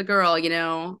like you're the girl,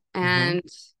 Hmm. And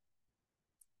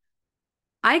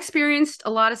I experienced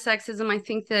a lot of sexism. I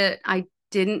think that I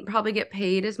didn't probably get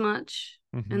paid as much,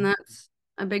 and Hmm. that's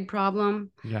a big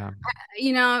problem. Yeah.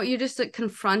 You're just like,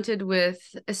 confronted with,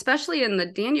 especially in the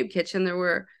Danube kitchen,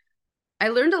 I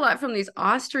learned a lot from these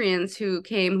Austrians who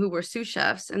came, who were sous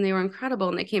chefs, and they were incredible.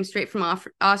 And they came straight from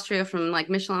Austria, from like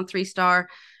Michelin 3-star.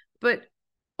 But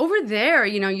over there,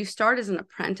 you start as an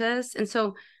apprentice. And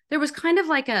so there was kind of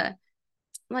like an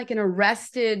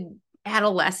arrested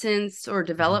adolescence or Hmm.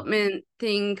 development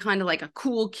thing, kind of like a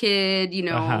cool kid,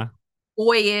 Uh-huh.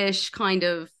 boyish kind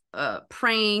of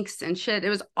pranks and shit. It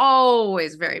was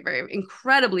always very, very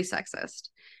incredibly sexist.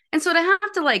 And so to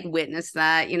have to like witness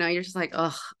that, you're just like,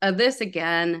 ugh, this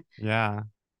again. Yeah.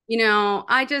 I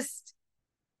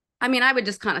mean, I would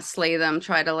just kind of slay them,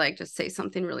 try to like just say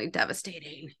something really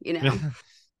devastating. Yeah.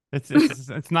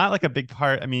 It's not like a big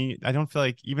part. I mean, I don't feel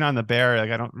like even on the bear,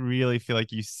 like I don't really feel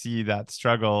like you see that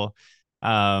struggle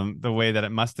the way that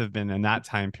it must have been in that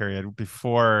time period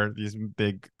before these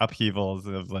big upheavals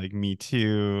of like Me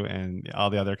Too and all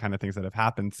the other kind of things that have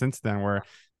happened since then, where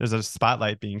there's a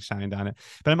spotlight being shined on it.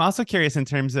 But I'm also curious in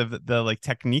terms of the like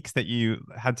techniques that you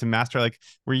had to master. Like,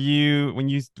 were you, when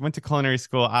you went to culinary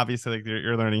school, obviously like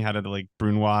you're learning how to like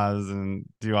brunoise and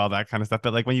do all that kind of stuff.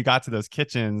 But like when you got to those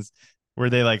kitchens, were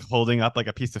they like holding up like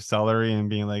a piece of celery and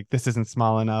being like, this isn't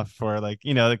small enough? Or like,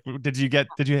 like, did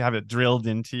you have it drilled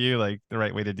into you like the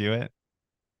right way to do it?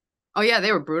 Oh yeah,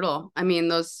 they were brutal. I mean,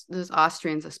 those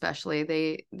Austrians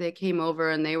especially, they came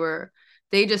over and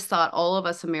they just thought all of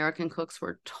us American cooks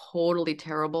were totally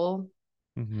terrible.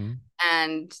 Hmm.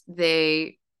 And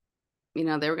they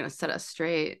were gonna set us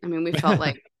straight. I mean, we felt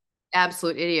like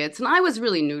absolute idiots. And I was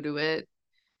really new to it.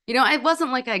 It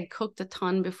wasn't like I cooked a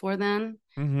ton before then.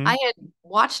 I Hmm. had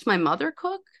watched my mother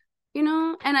cook, and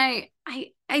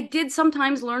I did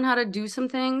sometimes learn how to do some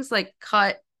things like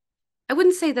cut. I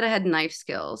wouldn't say that I had knife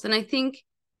skills. And I think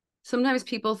sometimes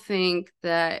people think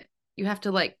that you have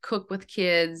to like cook with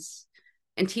kids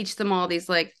and teach them all these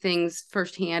like things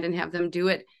firsthand and have them do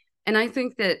it. And I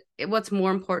think that what's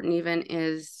more important even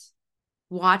is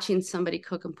watching somebody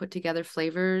cook and put together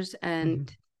flavors. Hmm.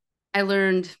 And I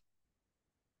learned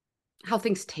how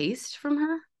things taste from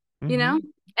her, you Hmm. know,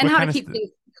 and What how to kind of keep things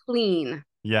clean.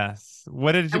 yes. I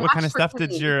What kind watched of for stuff did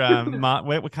clean. your mom,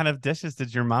 what kind of dishes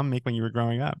did your mom make when you were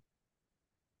growing up?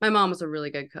 My mom was a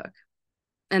really good cook,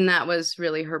 and that was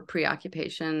really her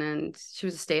preoccupation. And she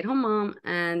was a stay-at-home mom,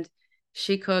 and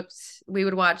she cooked. We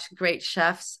would watch great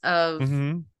chefs of.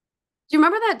 Hmm. Do you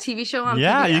remember that TV show on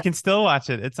Yeah, you PBS? can still watch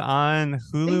it. It's on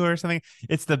Hulu or something.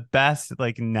 It's the best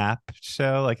like nap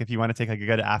show. Like if you want to take like a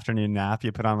good afternoon nap,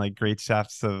 you put on like great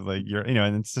chefs of like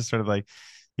and it's just sort of like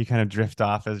you kind of drift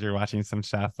off as you're watching some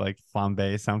chef like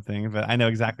flambe something. But I know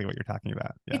exactly what you're talking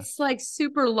about. Yeah. It's like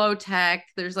super low tech.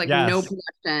 There's like no Yes.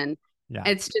 production. Yeah.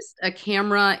 It's just a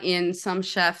camera in some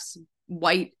chef's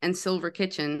white and silver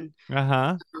kitchen.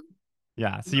 Uh-huh.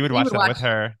 Yeah. So you would We watch would that watch with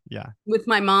her. Yeah. with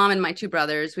my mom and my two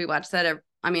brothers. We watched that,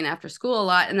 after school a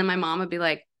lot. And then my mom would be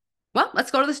like, well,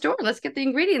 let's go to the store. Let's get the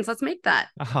ingredients. Let's make that.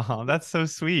 Oh, that's so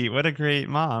sweet. What a great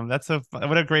mom.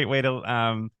 What a great way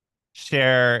to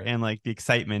share in like the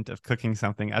excitement of cooking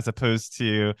something as opposed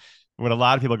to what a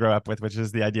lot of people grow up with, which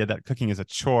is the idea that cooking is a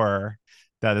chore.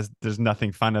 there's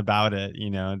nothing fun about it.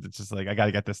 It's just like, I got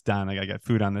to get this done. I got to get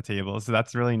food on the table. So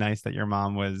that's really nice that your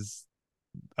mom was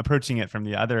approaching it from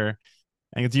the other.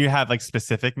 And do you have like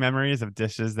specific memories of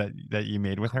dishes that you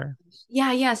made with her?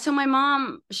 Yeah, yeah. So my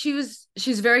mom, she's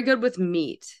very good with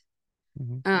meat.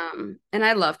 Hmm. And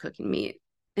I love cooking meat.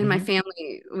 In my Hmm.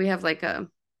 family, we have like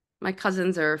my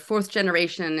cousins are fourth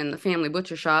generation in the family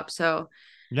butcher shop. So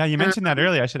Yeah, you um, mentioned that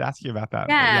earlier. I should ask you about that,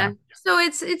 but yeah. yeah. So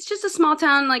it's just a small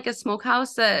town, like a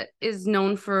smokehouse that is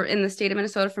known for in the state of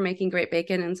Minnesota for making great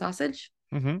bacon and sausage.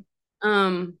 Hmm.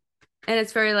 Um, and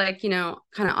it's very like, kind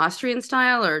of Austrian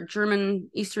style or German,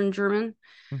 Eastern German.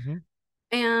 Hmm.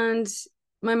 And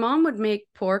my mom would make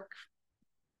pork.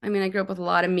 I mean, I grew up with a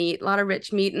lot of meat, a lot of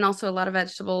rich meat, and also a lot of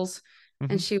vegetables.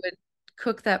 And Hmm. she would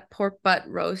cook that pork butt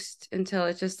roast until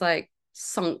it just like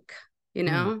sunk, you Mm.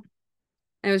 know?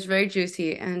 And it was very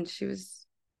juicy. And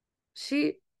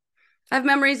she, I have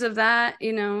memories of that,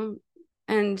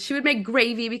 and she would make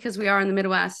gravy because we are in the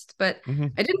Midwest, but Hmm.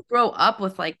 I didn't grow up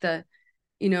with like the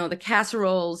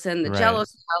casseroles and the Right. jello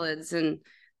salads and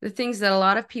the things that a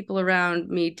lot of people around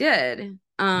me did.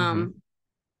 Hmm.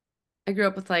 I grew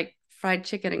up with like fried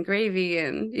chicken and gravy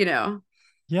and.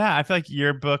 Yeah, I feel like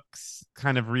your books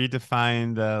kind of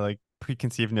redefine the like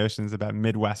preconceived notions about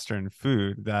Midwestern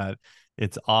food, that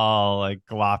it's all like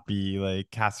gloppy,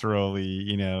 like casserole,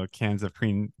 cans of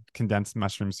cream condensed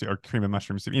mushroom soup or cream of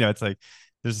mushroom soup. It's like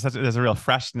there's a real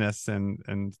freshness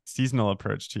and seasonal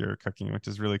approach to your cooking, which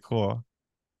is really cool.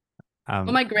 Well,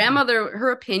 Um, my grandmother,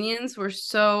 her opinions were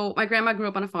my grandma grew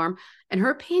up on a farm, and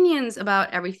her opinions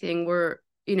about everything were,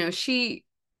 she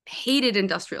hated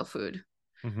industrial food.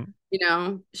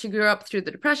 mhm, She grew up through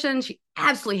the Depression. She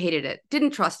absolutely hated it,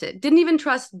 didn't trust it, didn't even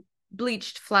trust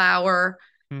bleached flour,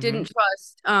 mhm, didn't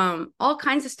trust all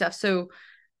kinds of stuff. So,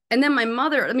 and then my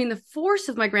mother, I mean, the force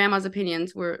of my grandma's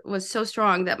opinions was so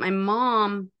strong that my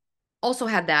mom also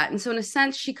had that. And so in a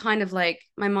sense, she kind of like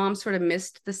my mom sort of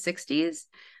missed the 60s.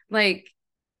 Like,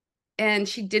 and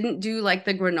she didn't do like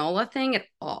the granola thing at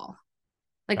all.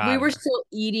 Like we got were it. still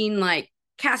eating like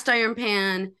cast iron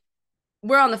pan.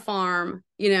 We're on the farm.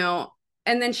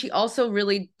 And then she also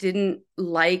really didn't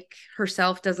like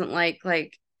herself, doesn't like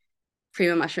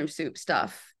cream of mushroom soup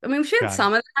stuff. I mean, she had Got it.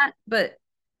 some of that, but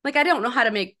like I don't know how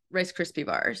to make Rice Krispie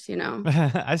bars.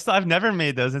 I've never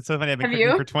made those. It's so funny. I've been Have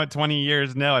cooking you? for 20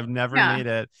 years. No, I've never Yeah. made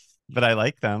it, but I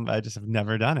like them. I just have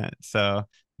never done it. So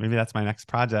maybe that's my next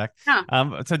project. Yeah.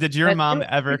 So did your But mom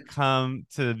ever come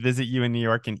to visit you in New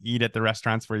York and eat at the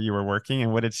restaurants where you were working?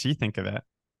 And what did she think of it?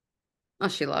 oh,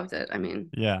 she loved it. I mean,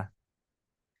 Yeah.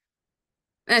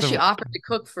 and she So, offered to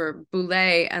cook for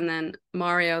Boulay and then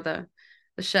Mario, the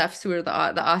chefs who were the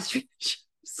Austrian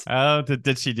chefs. oh,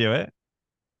 did she do it?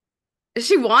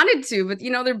 She wanted to, but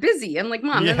they're busy. I'm like,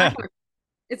 Mom, they're not Yeah. gonna.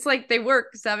 It's like they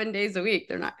work 7 days a week.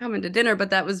 They're not coming to dinner, but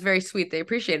that was very sweet. They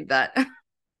appreciated that.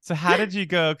 So how did you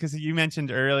go? Because you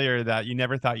mentioned earlier that you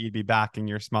never thought you'd be back in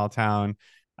your small town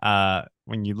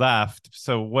when you left.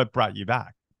 So what brought you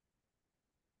back?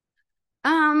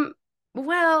 um,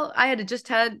 well, I had just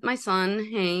had my son,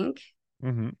 Hank.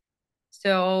 Hmm.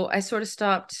 So I sort of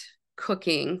stopped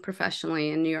cooking professionally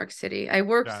in New York City. I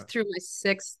worked Got it. through my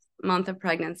 6th month of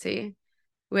pregnancy,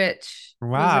 which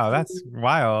was a Wow, that's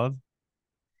wild.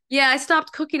 yeah, I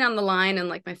stopped cooking on the line in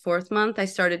like my 4th month. I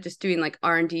started just doing like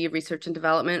R&D, research and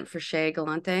development for Shea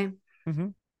Galante. Hmm.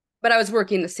 But I was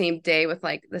working the same day with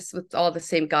like this with all the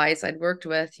same guys I'd worked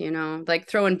with, like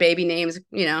throwing baby names.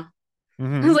 I was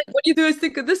Hmm. like, what do you guys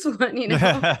think of this one?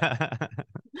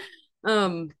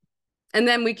 Um, and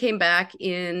then we came back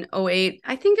in '08.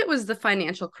 I think it was the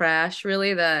financial crash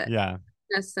really that Yeah.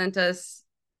 sent us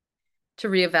to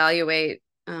reevaluate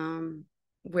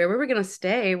where we were going to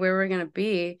stay, where we were going to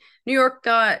be. New York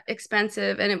got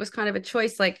expensive and it was kind of a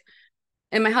choice like,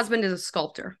 and my husband is a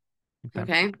sculptor, Okay.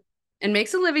 okay, and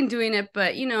makes a living doing it,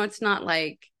 but it's not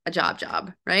like a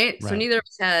job, right? So Right. neither of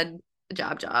us had a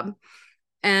job.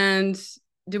 And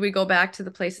do we go back to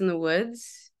the place in the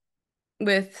woods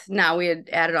with now we had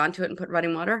added onto it and put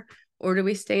running water, or do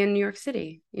we stay in New York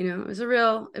City? It was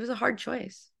a hard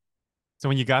choice. So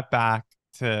when you got back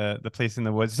to the place in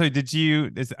the woods, so did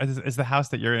you is the house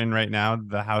that you're in right now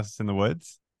the house in the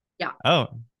woods? Yeah. Oh,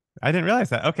 I didn't realize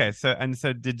that. Okay, so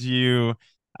did you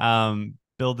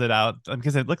build it out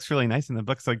because it looks really nice in the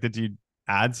book. So like did you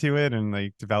add to it and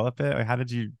like develop it? Like,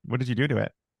 what did you do to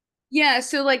it? Yeah,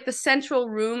 so like the central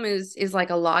room is like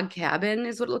a log cabin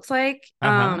is what it looks like.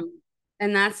 Uh-huh.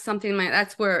 And that's something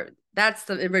that's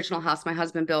the original house my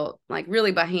husband built like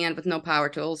really by hand with no power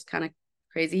tools, kind of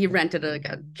crazy. He rented like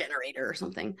a generator or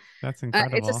something. That's It's a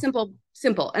incredible.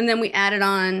 simple. And then we added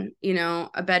on,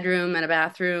 a bedroom and a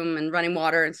bathroom and running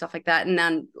water and stuff like that. And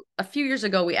then a few years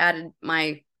ago, we added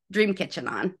my dream kitchen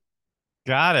on.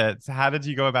 Got it. So how did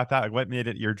you go about that? Like, what made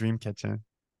it your dream kitchen?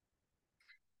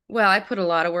 Well, I put a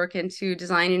lot of work into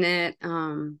designing it.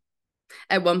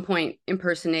 At one point,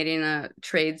 impersonating a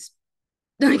trades.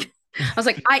 Like, I was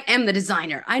like, I am the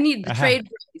designer. I need the trade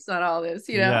price on all this.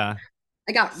 Yeah.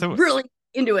 I got So really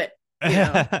into it.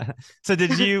 so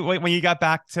did you when you got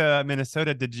back to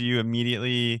Minnesota, did you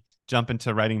immediately jump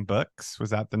into writing books? Was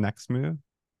that the next move?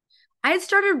 I had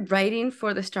started writing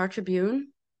for the Star Tribune.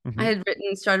 I Hmm. had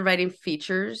started writing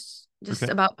features just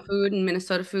Okay. about food and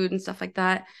Minnesota food and stuff like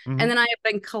that. And Hmm. then I have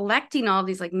been collecting all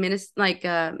these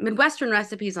Midwestern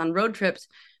recipes on road trips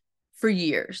for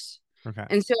years. Okay.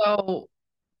 And so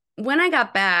when I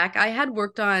got back, I had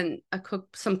worked on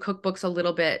some cookbooks a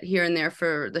little bit here and there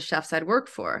for the chefs I'd worked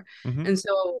for. Hmm. And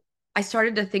so I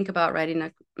started to think about writing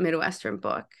a Midwestern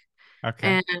book. Okay.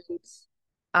 And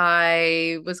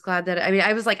I was glad that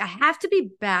I was like, I have to be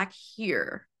back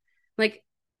here. Like,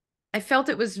 I felt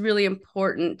it was really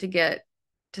important to get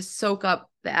to soak up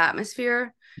the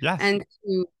atmosphere Yes.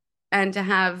 and to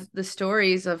have the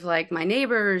stories of like my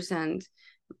neighbors and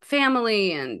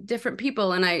family and different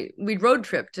people. And we road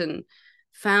tripped and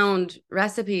found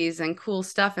recipes and cool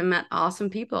stuff and met awesome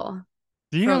people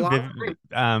Do you for a know long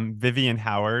time. Vivian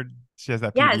Howard? She has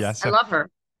that Yes, PBS I show. love her.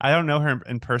 I don't know her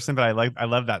in person, but I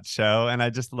love that show, and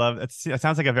I just love it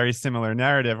sounds like a very similar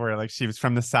narrative where like she was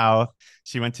from the South,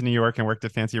 she went to New York and worked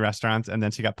at fancy restaurants, and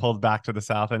then she got pulled back to the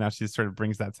South, and now she sort of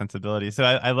brings that sensibility. So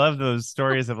I love those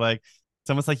stories of like it's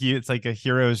almost like it's like a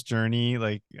hero's journey,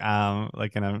 like in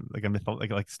a myth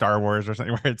like Star Wars or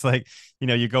something, where it's like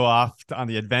you go off on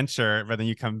the adventure, but then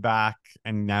you come back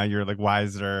and now you're like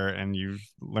wiser and you've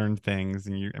learned things,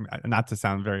 and not to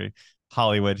sound very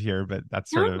Hollywood here, but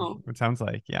that's sort of No. what it sounds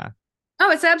like. Yeah.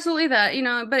 Oh, it's absolutely that,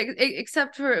 but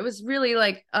except for it was really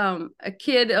like a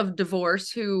kid of divorce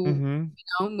who,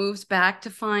 Mm-hmm. moves back to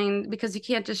find because you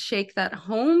can't just shake that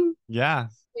home. Yeah.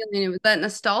 And it was that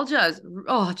nostalgia is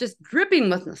just dripping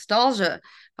with nostalgia.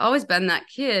 I've always been that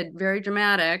kid, very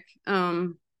dramatic.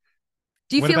 Do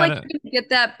you What feel about like it? you can get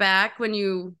that back when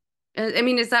I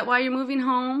mean, is that why you're moving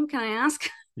home? Can I ask?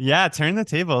 Yeah, turn the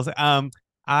tables. Yeah.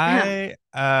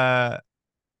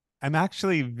 I'm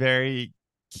actually very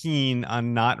keen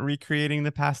on not recreating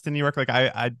the past in New York. Like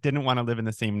I didn't want to live in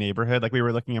the same neighborhood. Like we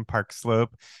were looking in Park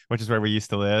Slope, which is where we used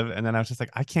to live. And then I was just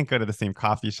like, I can't go to the same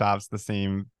coffee shops, the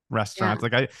same Yeah. restaurants.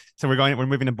 So we're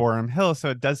moving to Borum Hill. So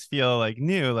it does feel like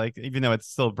new. Like even though it's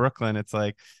still Brooklyn, it's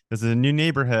like this is a new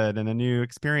neighborhood and a new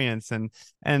experience. And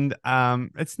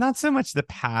it's not so much the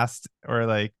past or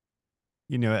like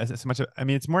as much. I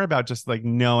mean, it's more about just like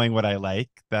knowing what I like.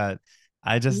 That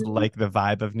I just Mhm. like the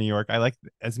vibe of New York. I like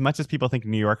as much as people think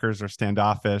New Yorkers are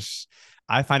standoffish.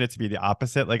 I find it to be the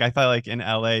opposite. Like I felt like in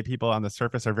LA, people on the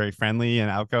surface are very friendly and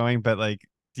outgoing, but like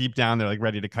deep down, they're like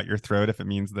ready to cut your throat if it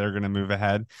means they're going to move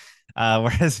ahead.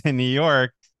 Whereas in New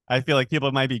York, I feel like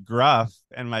people might be gruff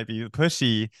and might be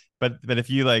pushy, but if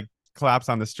you like collapse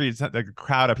on the streets, the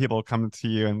crowd of people come to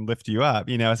you and lift you up.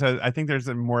 So I think there's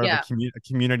more of a, Yeah. a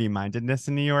community mindedness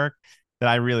in New York that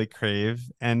I really crave.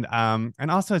 And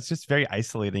also it's just very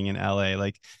isolating in LA.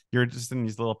 Like you're just in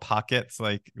these little pockets,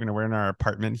 like we're in our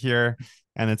apartment here.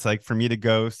 And it's like for me to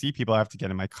go see people, I have to get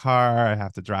in my car. I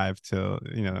have to drive to,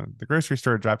 the grocery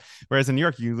store, drive. Whereas in New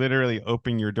York, you literally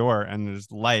open your door and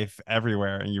there's life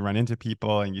everywhere and you run into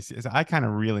people and you see. So I kind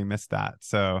of really miss that.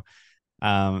 So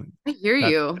um, I hear that,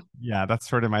 you. yeah, that's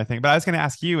sort of my thing. But I was going to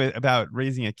ask you about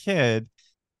raising a kid.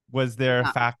 Was there a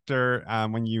Yeah. factor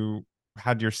when you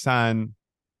had your son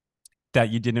that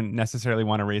you didn't necessarily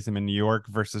want to raise him in New York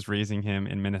versus raising him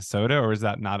in Minnesota, or is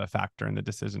that not a factor in the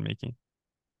decision making?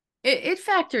 It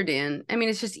factored in. I mean,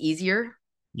 it's just easier.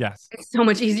 Yes. It's so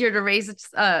much easier to raise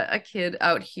a kid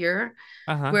out here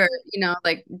Uh-huh. where,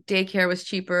 like daycare was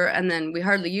cheaper and then we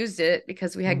hardly used it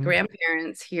because we had Hmm.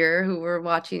 grandparents here who were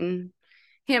watching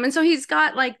him. And so he's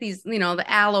got like these, the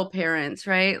allo parents,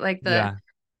 right? Like Yeah.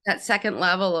 that second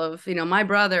level of, my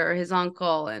brother, his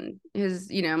uncle and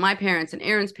his, my parents and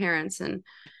Aaron's parents. And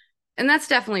that's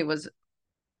definitely was,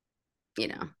 you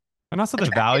know, And also the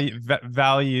attractive.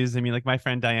 values. I mean, like my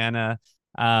friend Diana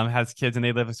has kids and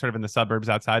they live sort of in the suburbs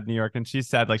outside New York. And she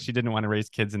said like she didn't want to raise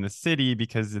kids in the city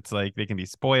because it's like they can be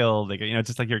spoiled. Like,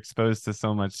 just like you're exposed to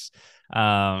so much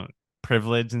um,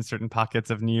 privilege in certain pockets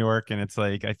of New York. And it's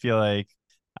like, I feel like,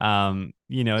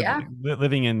 Yeah.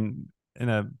 living in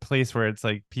a place where it's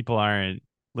like people aren't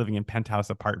living in penthouse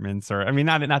apartments or, I mean,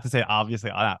 not to say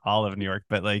obviously all of New York,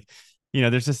 but like,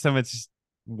 there's just so much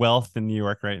wealth in New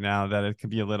York right now that it could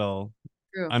be a little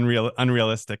True.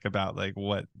 unrealistic about like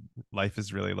what life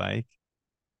is really like.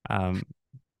 Um,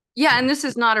 Yeah, yeah, and this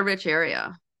is not a rich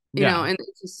area, yeah, and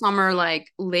it's a summer like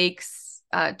lakes,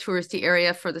 touristy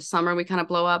area for the summer. We kind of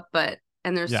blow up, but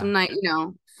and there's yeah. some nice,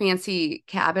 fancy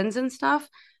cabins and stuff.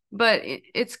 But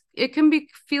it can be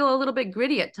feel a little bit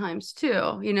gritty at times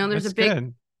too. There's a That's big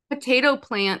good. potato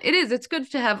plant. It is. It's good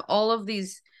to have all of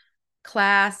these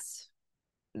class,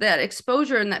 that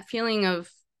exposure and that feeling of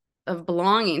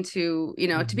belonging to,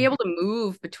 to be Hmm. able to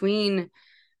move between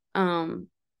um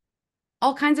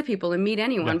all kinds of people and meet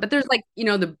Yeah. anyone. But there's like,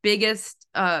 the biggest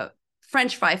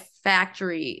French fry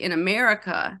factory in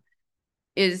America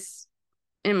is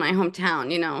in my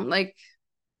hometown, like,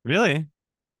 Really?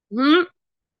 hmm,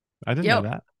 I didn't know yep.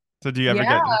 that. So do you ever Yeah,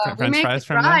 get we French make the fries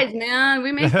from them? fries, man.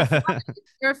 We make the fries.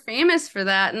 We're famous for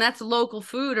that. And that's local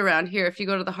food around here. If you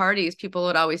go to the Hardee's, people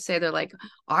would always say, they're like,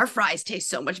 our fries taste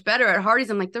so much better at Hardee's.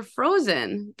 I'm like, they're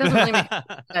frozen. It doesn't really make sense.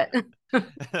 But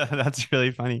That's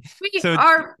really funny. we So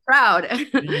are proud.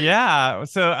 yeah.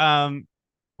 So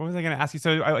what was I going to ask you?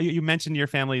 So you mentioned your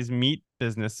family's meat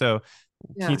business. So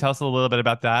can you Yeah. tell us a little bit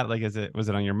about that? Like, was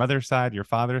it on your mother's side, your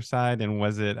father's side, and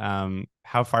was it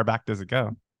how far back does it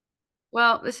go?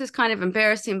 Well, this is kind of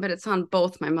embarrassing, but it's on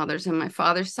both my mother's and my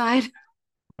father's side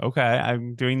Okay,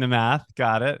 I'm doing the math.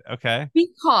 Got it. Okay.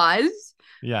 because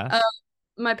uh, Yes.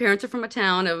 my parents are from a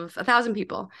town of 1,000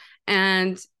 people.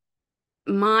 And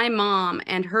my mom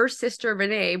and her sister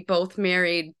Renee both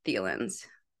married Thielens.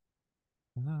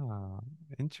 Oh,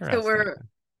 So interesting.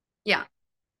 yeah,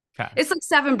 Okay. it's like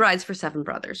seven brides for seven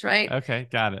brothers, right? Okay,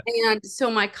 got it. And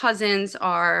so my cousins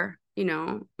are,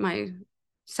 my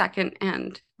second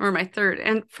and or my third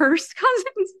and first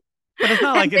cousins. But it's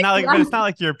not And like they but love it's not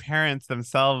like your parents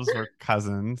themselves were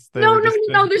cousins. They no, were no, just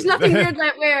no, no. There's nothing weird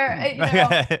that where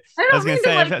Okay. I I was don't gonna mean to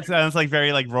say if like it sounds like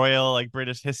very like royal, like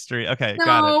British history. Okay,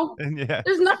 got it. no. Yeah,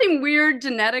 There's nothing weird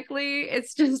genetically.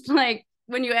 It's just like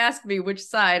when you ask me which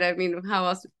side, I mean, how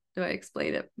else do I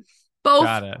explain it?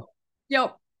 got Both. it.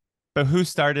 Yep. But who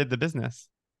started the business?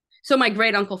 So my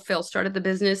great uncle Phil started the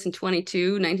business in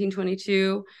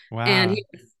 1922, and Wow. he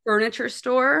had a furniture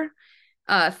store,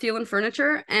 Thielen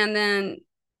Furniture, and then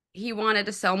he wanted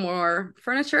to sell more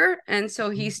furniture, and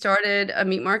so he started a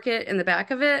meat market in the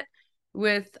back of it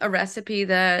with a recipe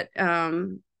that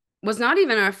was not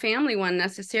even our family one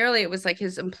necessarily. It was like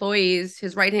his employees,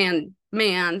 his right hand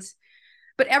man's,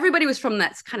 but everybody was from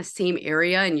that kind of same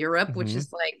area in Europe, which Mm-hmm.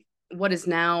 is like what is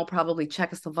now probably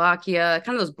Czechoslovakia,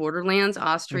 kind of those borderlands, Mm-hmm.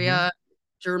 Austria,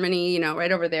 Germany,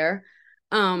 right over there.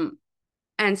 Um,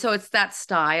 and so it's that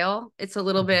style. It's a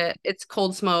little bit, it's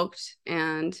cold smoked.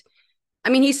 And I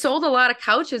mean, he sold a lot of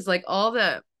couches, like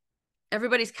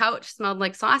everybody's couch smelled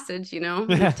like sausage, and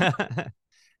Mm-hmm.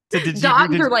 So did you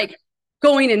dogs did are like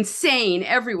going insane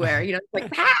everywhere, it's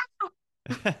like,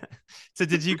 ah! so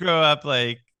did you grow up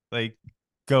like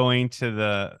going to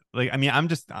the like I mean I'm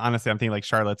just honestly I'm thinking like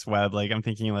Charlotte's Web like I'm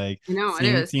thinking like I know it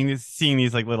is. seeing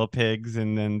these like little pigs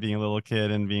and then being a little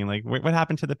kid and being like what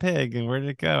happened to the pig and where did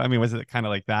it go? I mean was it kind of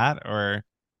like that or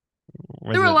There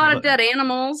was were a it lot of dead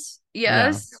animals, yeah,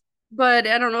 yes, but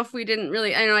I don't know if we didn't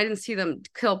really. I know I didn't see them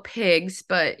kill pigs,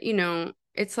 but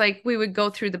it's like we would go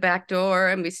through the back door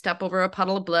and we step over a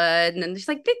puddle of blood, and then just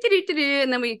like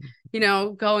and then we,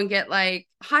 go and get like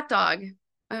hot dog,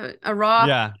 a raw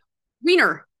yeah.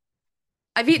 wiener.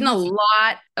 I've I think eaten a that's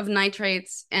lot of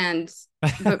nitrates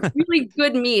but really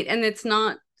good meat, and it's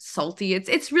not salty.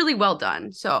 It's really well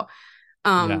done. So,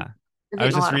 yeah. I've I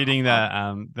was eaten a just lot of hot reading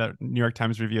dog. that the New York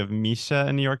Times review of Misha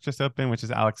in New York just opened, which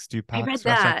is Alex I read Stupak's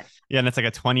restaurant. that. Yeah, and it's like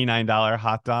a $29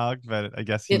 hot dog, but I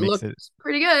guess he It makes it looks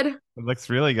pretty good. it looks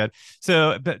really good.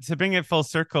 So, but to bring it full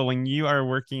circle, when you are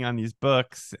working on these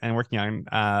books and working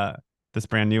on this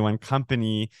brand new one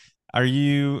company,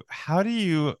 how do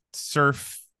you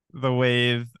surf the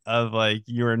wave of like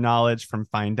your knowledge from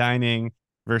fine dining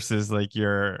versus like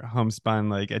your homespun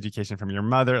like education from your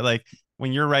mother? Like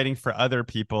when you're writing for other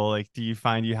people, like do you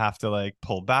find you have to like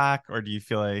pull back or do you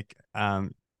feel like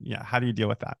yeah, how do you deal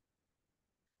with that?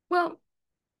 Well,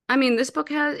 I mean, this book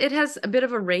has a bit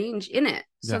of a range in it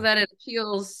so Yeah. that it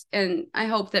appeals, and I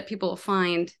hope that people will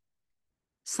find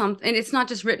something. And it's not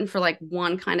just written for like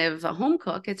one kind of a home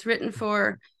cook. It's written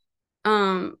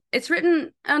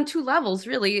on two levels,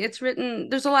 really.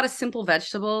 There's a lot of simple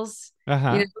vegetables,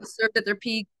 Uh-huh. served at their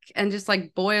peak and just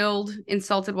like boiled in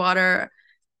salted water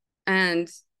and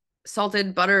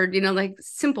salted, buttered, like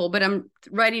simple. But I'm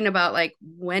writing about like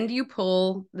when do you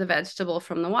pull the vegetable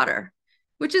from the water,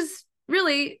 which is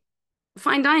really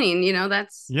fine dining,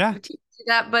 that's Yeah. we teach you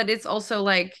that, but it's also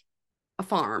like a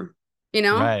farm, you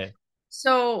know? Right.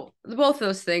 So both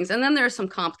those things. And then there are some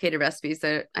complicated recipes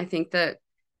that I think that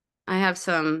I have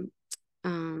some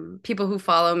people who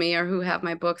follow me or who have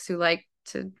my books who like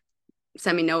to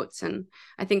send me notes, and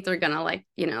I think they're gonna like,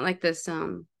 like this.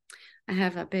 I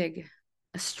have a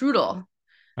strudel,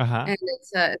 Uh-huh. and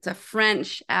it's a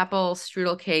French apple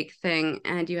strudel cake thing,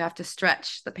 and you have to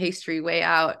stretch the pastry way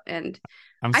out, and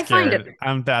I'm I find it scared.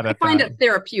 I'm bad I at find that. it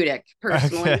therapeutic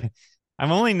personally. Okay.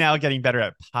 I'm only now getting better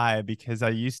at pie because I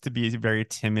used to be very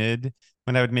timid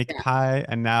when I would make Yeah. pie.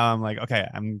 And now I'm like, okay,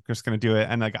 I'm just gonna do it.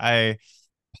 And like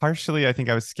partially I think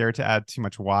I was scared to add too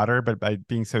much water, but by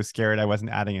being so scared, I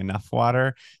wasn't adding enough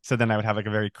water. So then I would have like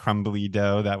a very crumbly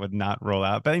dough that would not roll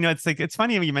out. But it's like it's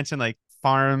funny when you mentioned like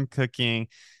farm cooking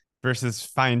versus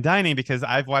fine dining because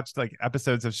I've watched like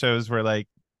episodes of shows where like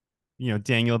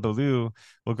Daniel Boulou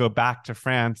will go back to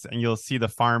France and you'll see the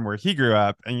farm where he grew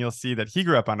up and you'll see that he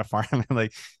grew up on a farm and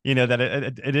like, that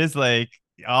it is like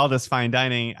all this fine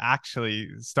dining actually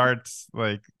starts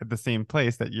like at the same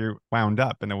place that you're wound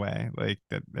up in a way. Like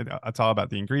it's all about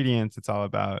the ingredients. It's all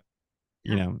about,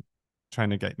 you Yeah. know,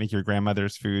 trying to make your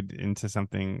grandmother's food into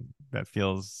something that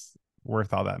feels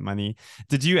worth all that money.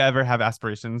 Did you ever have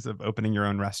aspirations of opening your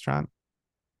own restaurant?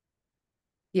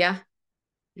 Yeah,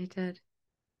 I did.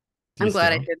 Do you I'm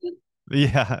glad I still? didn't.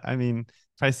 Yeah, I mean,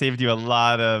 probably saved you a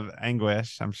lot of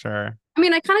anguish, I'm sure. I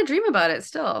mean, I kind of dream about it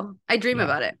still. I dream Yeah.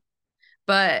 about it,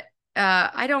 but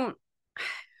I don't.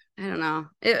 I don't know.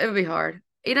 It would be hard.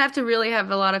 You'd have to really have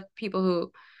a lot of people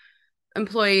who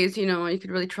employees, you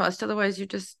could really trust. Otherwise, you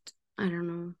just, I don't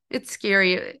know. It's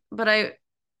scary, but I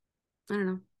don't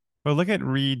know. Well, look at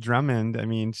Ree Drummond. I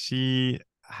mean, she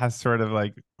has sort of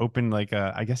like opened like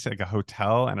I guess like a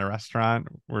hotel and a restaurant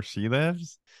where she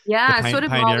lives. The Yeah, so did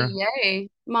Molly pioneer. Ye.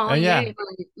 Oh Molly yeah, Ye,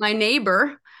 my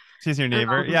neighbor. she's your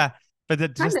neighbor. Yeah, but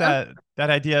Kind just of. that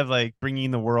idea of like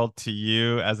bringing the world to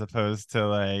you as opposed to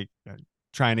like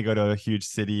trying to go to a huge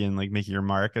city and like making your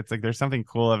mark. It's like there's something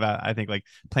cool about I think like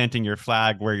planting your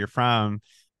flag where you're from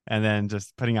and then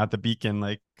just putting out the beacon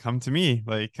like come to me.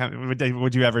 Like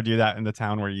would you ever do that in the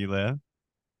town where you live?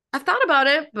 I've thought about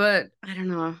it, but I don't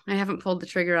know. I haven't pulled the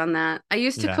trigger on that. I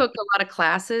used to Yeah. cook a lot of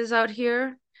classes out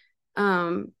here.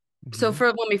 Um, so Hmm. for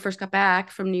when we first got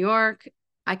back from New York,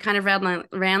 I kind of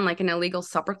ran like an illegal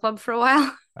supper club for a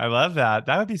while. I love that.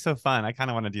 That would be so fun. I kind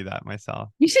of want to do that myself.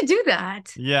 You should do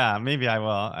that. Yeah, maybe I will.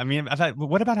 I mean,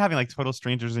 what about having like total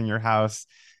strangers in your house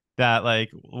that like,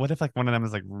 what if like one of them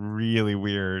is like really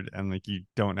weird and like you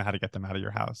don't know how to get them out of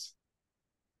your house?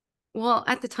 Well,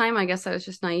 at the time, I guess I was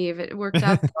just naive. It worked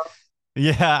out.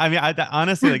 Yeah, I mean,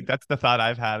 honestly, like that's the thought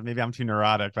I've had. Maybe I'm too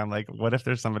neurotic, but I'm like, what if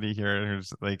there's somebody here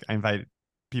who's like, I invite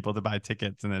people to buy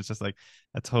tickets and it's just like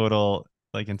a total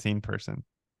like insane person.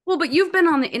 Well, but you've been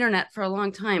on the internet for a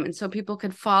long time, and so people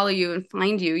could follow you and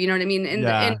find you. You know what I mean? And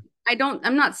Yeah,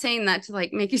 I'm not saying that to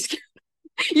like make you scared.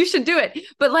 You should do it.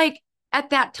 But like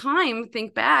at that time,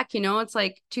 think back, it's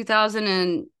like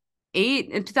 2008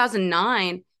 and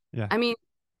 2009. yeah, I mean,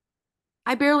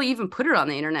 I barely even put it on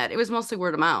the internet. It was mostly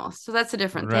word of mouth. So that's a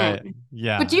different right, thing.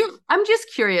 But yeah. I'm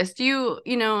just curious,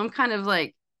 I'm kind of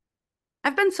like,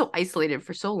 I've been so isolated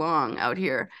for so long out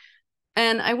here.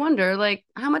 And I wonder, like,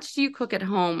 how much do you cook at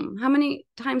home? How many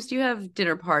times do you have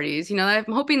dinner parties? I'm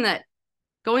hoping that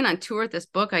going on tour with this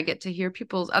book, I get to hear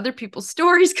other people's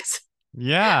stories because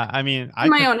Yeah, I mean, I in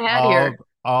my cook own head here.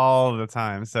 all the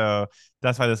time. So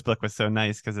that's why this book was so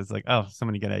nice because it's like, oh, so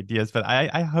many good ideas. But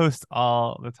I host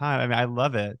all the time. I mean, I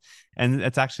love it. And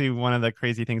it's actually one of the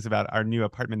crazy things about our new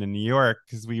apartment in New York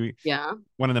because we Yeah.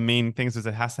 one of the main things is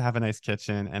it has to have a nice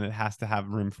kitchen and it has to have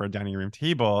room for a dining room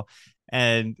table.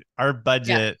 And our Yeah.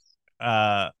 budget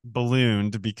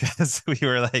ballooned because we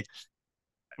were like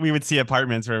we would see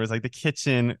apartments where it was like the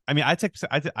kitchen. I mean, I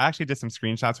actually did some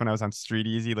screenshots when I was on Street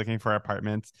Easy looking for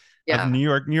apartments of Yeah. New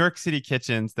York City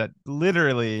kitchens that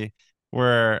literally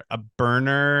were a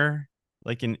burner,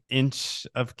 like an inch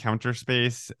of counter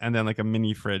space, and then like a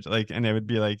mini fridge, like, and it would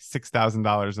be like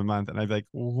 $6,000 a month, and I'd be like,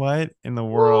 what in the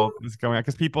world Woo. is going on?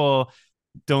 Because people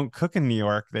don't cook in New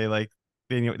York. They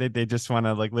just want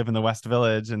to like live in the West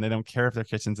Village and they don't care if their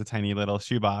kitchen's a tiny little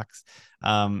shoebox.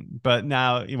 But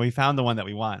now we found the one that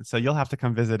we want. So you'll have to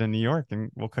come visit in New York and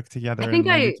we'll cook I together in think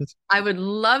my new kitchen. I would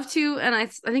love to. And I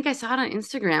think I saw it on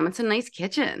Instagram. It's a nice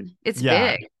kitchen. It's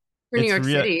Yeah, big for New it's York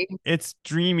real. City. It's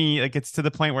dreamy. Like it's to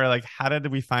the point where like, how did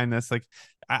we find this? Like,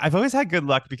 I've always had good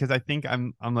luck because I think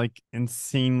I'm like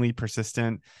insanely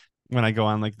persistent when I go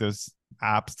on like those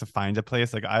apps to find a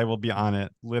place. Like I will be on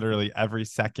it literally every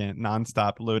second,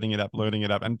 nonstop, loading it up,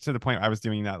 and to the point where I was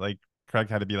doing that. Like Craig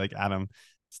had to be like, Adam,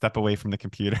 step away from the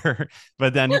computer.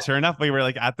 But then sure enough, we were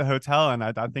like at the hotel and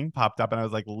that thing popped up and I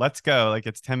was like, let's go. Like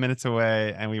it's 10 minutes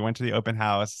away. And we went to the open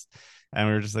house and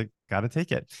we were just like, gotta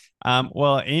take it.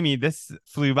 Well, Amy, this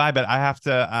flew by, but I have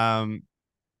to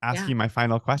ask Yeah. you my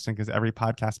final question because every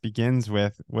podcast begins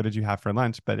with what did you have for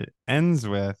lunch, but it ends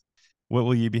with what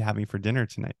will you be having for dinner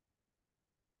tonight?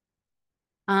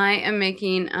 I am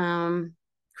making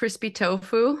crispy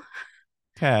tofu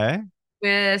Okay.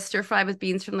 with stir fry with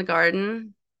beans from the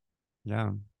garden.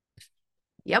 Yeah.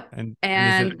 Yep. And is it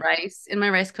And rice in my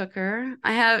rice cooker.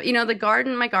 I have, the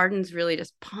garden, my garden's really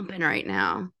just pumping right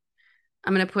now.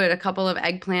 I'm gonna put a couple of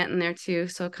eggplant in there too.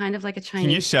 So kind of like a can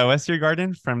you Chinese. show us your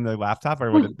garden from the laptop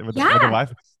or Oh, with the yeah.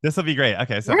 wife? This will be great.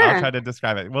 Okay, so I'll Yeah. try to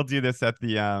describe it. We'll do this at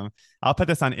the I'll put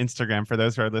this on Instagram for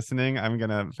those who are listening. I'm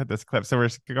gonna put this clip. So we're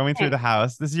going through Okay. the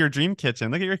house. This is your dream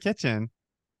kitchen. Look at your kitchen.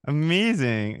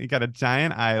 Amazing. You got a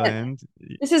giant island.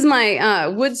 This is my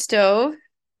wood stove.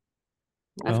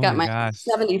 I've Oh got my my gosh.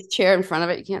 70s chair in front of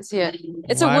it. You can't see it.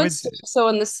 It's a Why wood would stove. So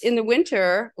in the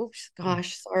winter, oops,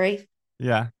 gosh, sorry.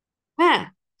 yeah.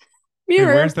 Ah, Wait,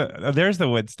 mirror. there's the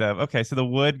wood stove. Okay, so the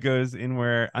wood goes in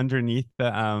where underneath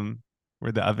the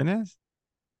where the oven is?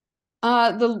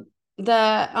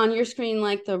 The on your screen,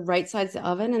 like the right side's the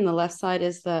oven and the left side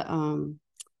is the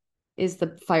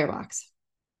firebox.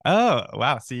 Oh,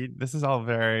 wow. See, this is all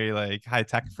very like high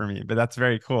tech for me, but that's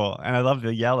very cool. And I love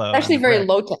the yellow and Actually the very brick.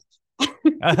 low tech.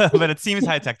 But it seems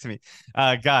high tech to me.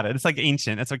 Got it. It's like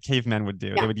ancient. That's what cavemen would do.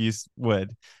 They Yeah. would use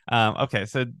wood. Okay,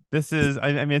 so this is.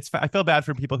 I mean, I feel bad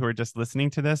for people who are just listening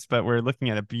to this, but we're looking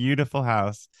at a beautiful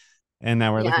house, and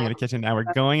now we're looking Yeah. at a kitchen. Now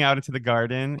we're going out into the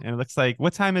garden, and it looks like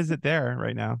what time is it there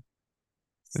right now?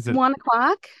 It's Is it 1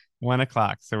 o'clock. 1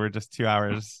 o'clock? So we're just 2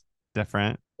 hours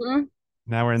different. Mhm.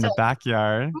 Now we're in So the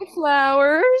backyard. my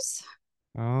flowers.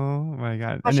 Oh my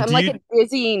God! And Gosh, then I'm do like you? a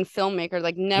dizzying filmmaker.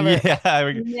 Like never, Yeah,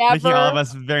 we're making all of never.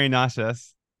 us very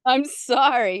nauseous. I'm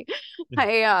sorry.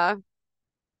 Yeah.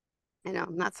 I know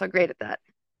I'm not so great at that.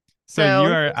 So So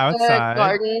you are here's the outside.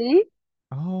 garden,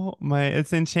 Oh my,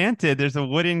 it's enchanted. There's a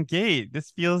wooden gate.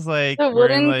 This feels like the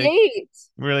wooden gate.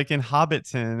 we're like in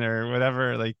Hobbiton or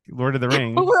whatever, like Lord of the We're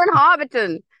Rings. in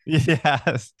Hobbiton.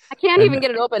 Yes. I can't even And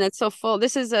get it open. It's so full.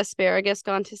 This is asparagus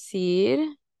gone to seed.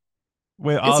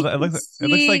 with And all so the you can it looks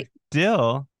see like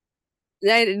dill.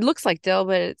 it looks like dill,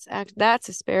 but that's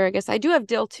asparagus. I do have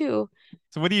dill too.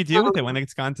 So what do you do with it when Um,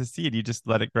 it's gone to seed? You just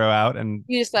let it grow out and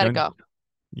you just let it don't go.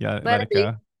 yeah, Let let it it be.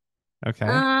 go. Okay.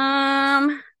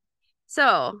 Um,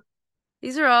 so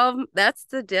these are all that's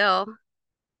the dill.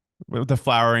 With the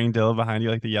flowering dill behind you,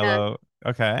 like the Yeah. yellow.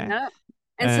 Okay. Yep.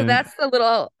 And so And that's the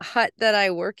little hut that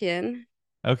I work in.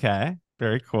 okay,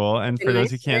 very cool. And for Very those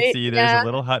who nice, can't right? see, there's a Yeah.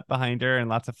 little hut behind her and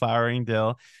lots of flowering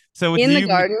dill. So In the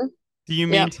garden. do you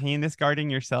Yep. maintain this garden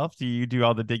yourself? Do you do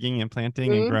all the digging and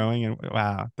planting and Mhm. growing? And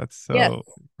wow, that's Yes. so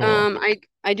cool.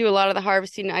 I do a lot of the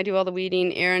harvesting. I do all the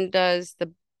weeding. Aaron does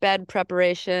the bed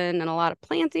preparation and a lot of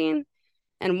planting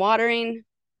and watering.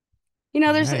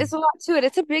 It's Nice. a lot to it.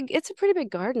 It's a pretty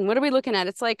big garden. What are we looking at?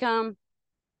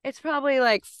 It's probably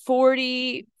like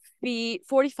 40 feet,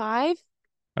 45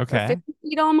 or Okay. 50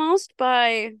 feet almost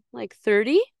by like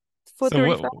 30 for So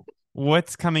 35.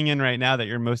 what's coming in right now that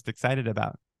you're most excited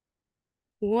about?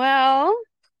 Well,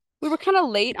 we were kind of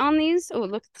late on these. Oh,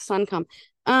 look at the sun come.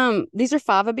 These are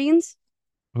fava beans.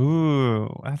 Ooh,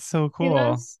 that's so See cool.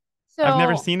 those? I've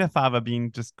never So, seen a fava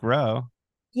bean just grow.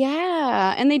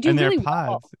 yeah, and they do And they're really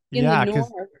well pods. in the Yeah, because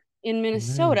north in nice.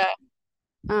 Minnesota,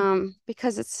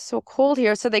 because it's so cold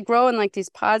here. So they grow in like these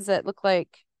pods that look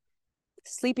like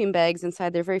sleeping bags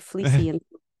inside. They're very fleecy and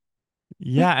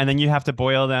Yeah, and then you have to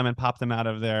boil them and pop them out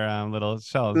of their little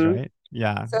shells, Mhm. right?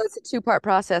 Yeah. So it's a two-part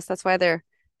process. That's why they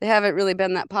haven't really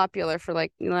been that popular for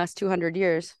like the last 200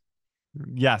 years.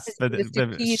 Yes, 'Cause the you just do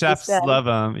the peas chefs instead. love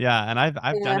them. Yeah, and I've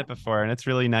done Yeah. it before, and it's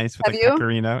really nice with Have like you?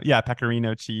 pecorino. Yeah,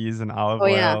 pecorino cheese and olive Oh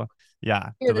yeah. oil.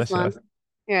 Yeah, Here, this one. delicious.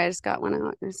 Here, I just got one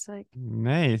out. It's like,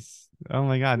 Nice. Oh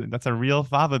my God, that's a real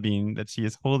fava bean that she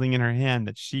is holding in her hand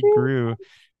that she grew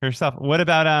herself. What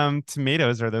about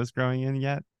tomatoes? Are those growing in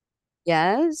yet?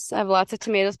 yes, I have lots of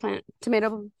tomatoes planted.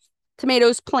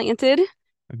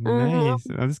 Um, Nice.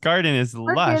 Oh, this garden is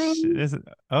we're lush. It getting is.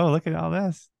 Oh, look at all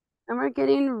this. and we're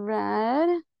getting red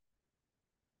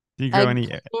Do you grow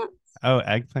any? eggplant. Oh,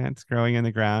 eggplants growing in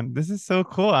the ground. This is so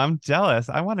cool. I'm jealous.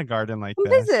 I want a garden like Come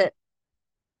this. visit.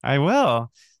 I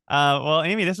will. Well,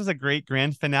 Amy, this was a great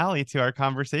grand finale to our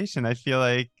conversation. I feel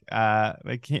like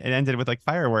it ended with like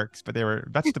fireworks, but they were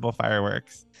vegetable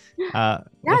fireworks. Well,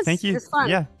 thank Yes, it you. was fun.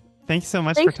 Yeah, thanks so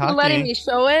much for Thanks for letting talking. me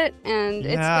show it, and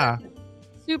it's Yeah. been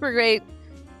super great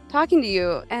talking to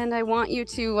you, and I want you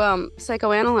to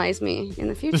psychoanalyze me in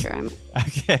the future.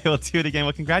 Okay, we'll do it again.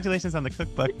 Well, congratulations on the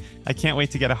cookbook. I can't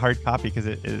wait to get a hard copy because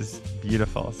it is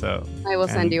beautiful. So I will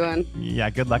send you one. Yeah,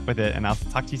 good luck with it, and I'll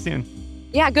talk to you soon.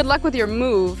 Yeah, good luck with your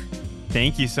move.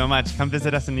 Thank you so much. Come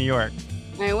visit us in New York.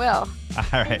 I will. All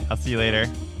right, I'll see you later.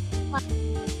 Bye.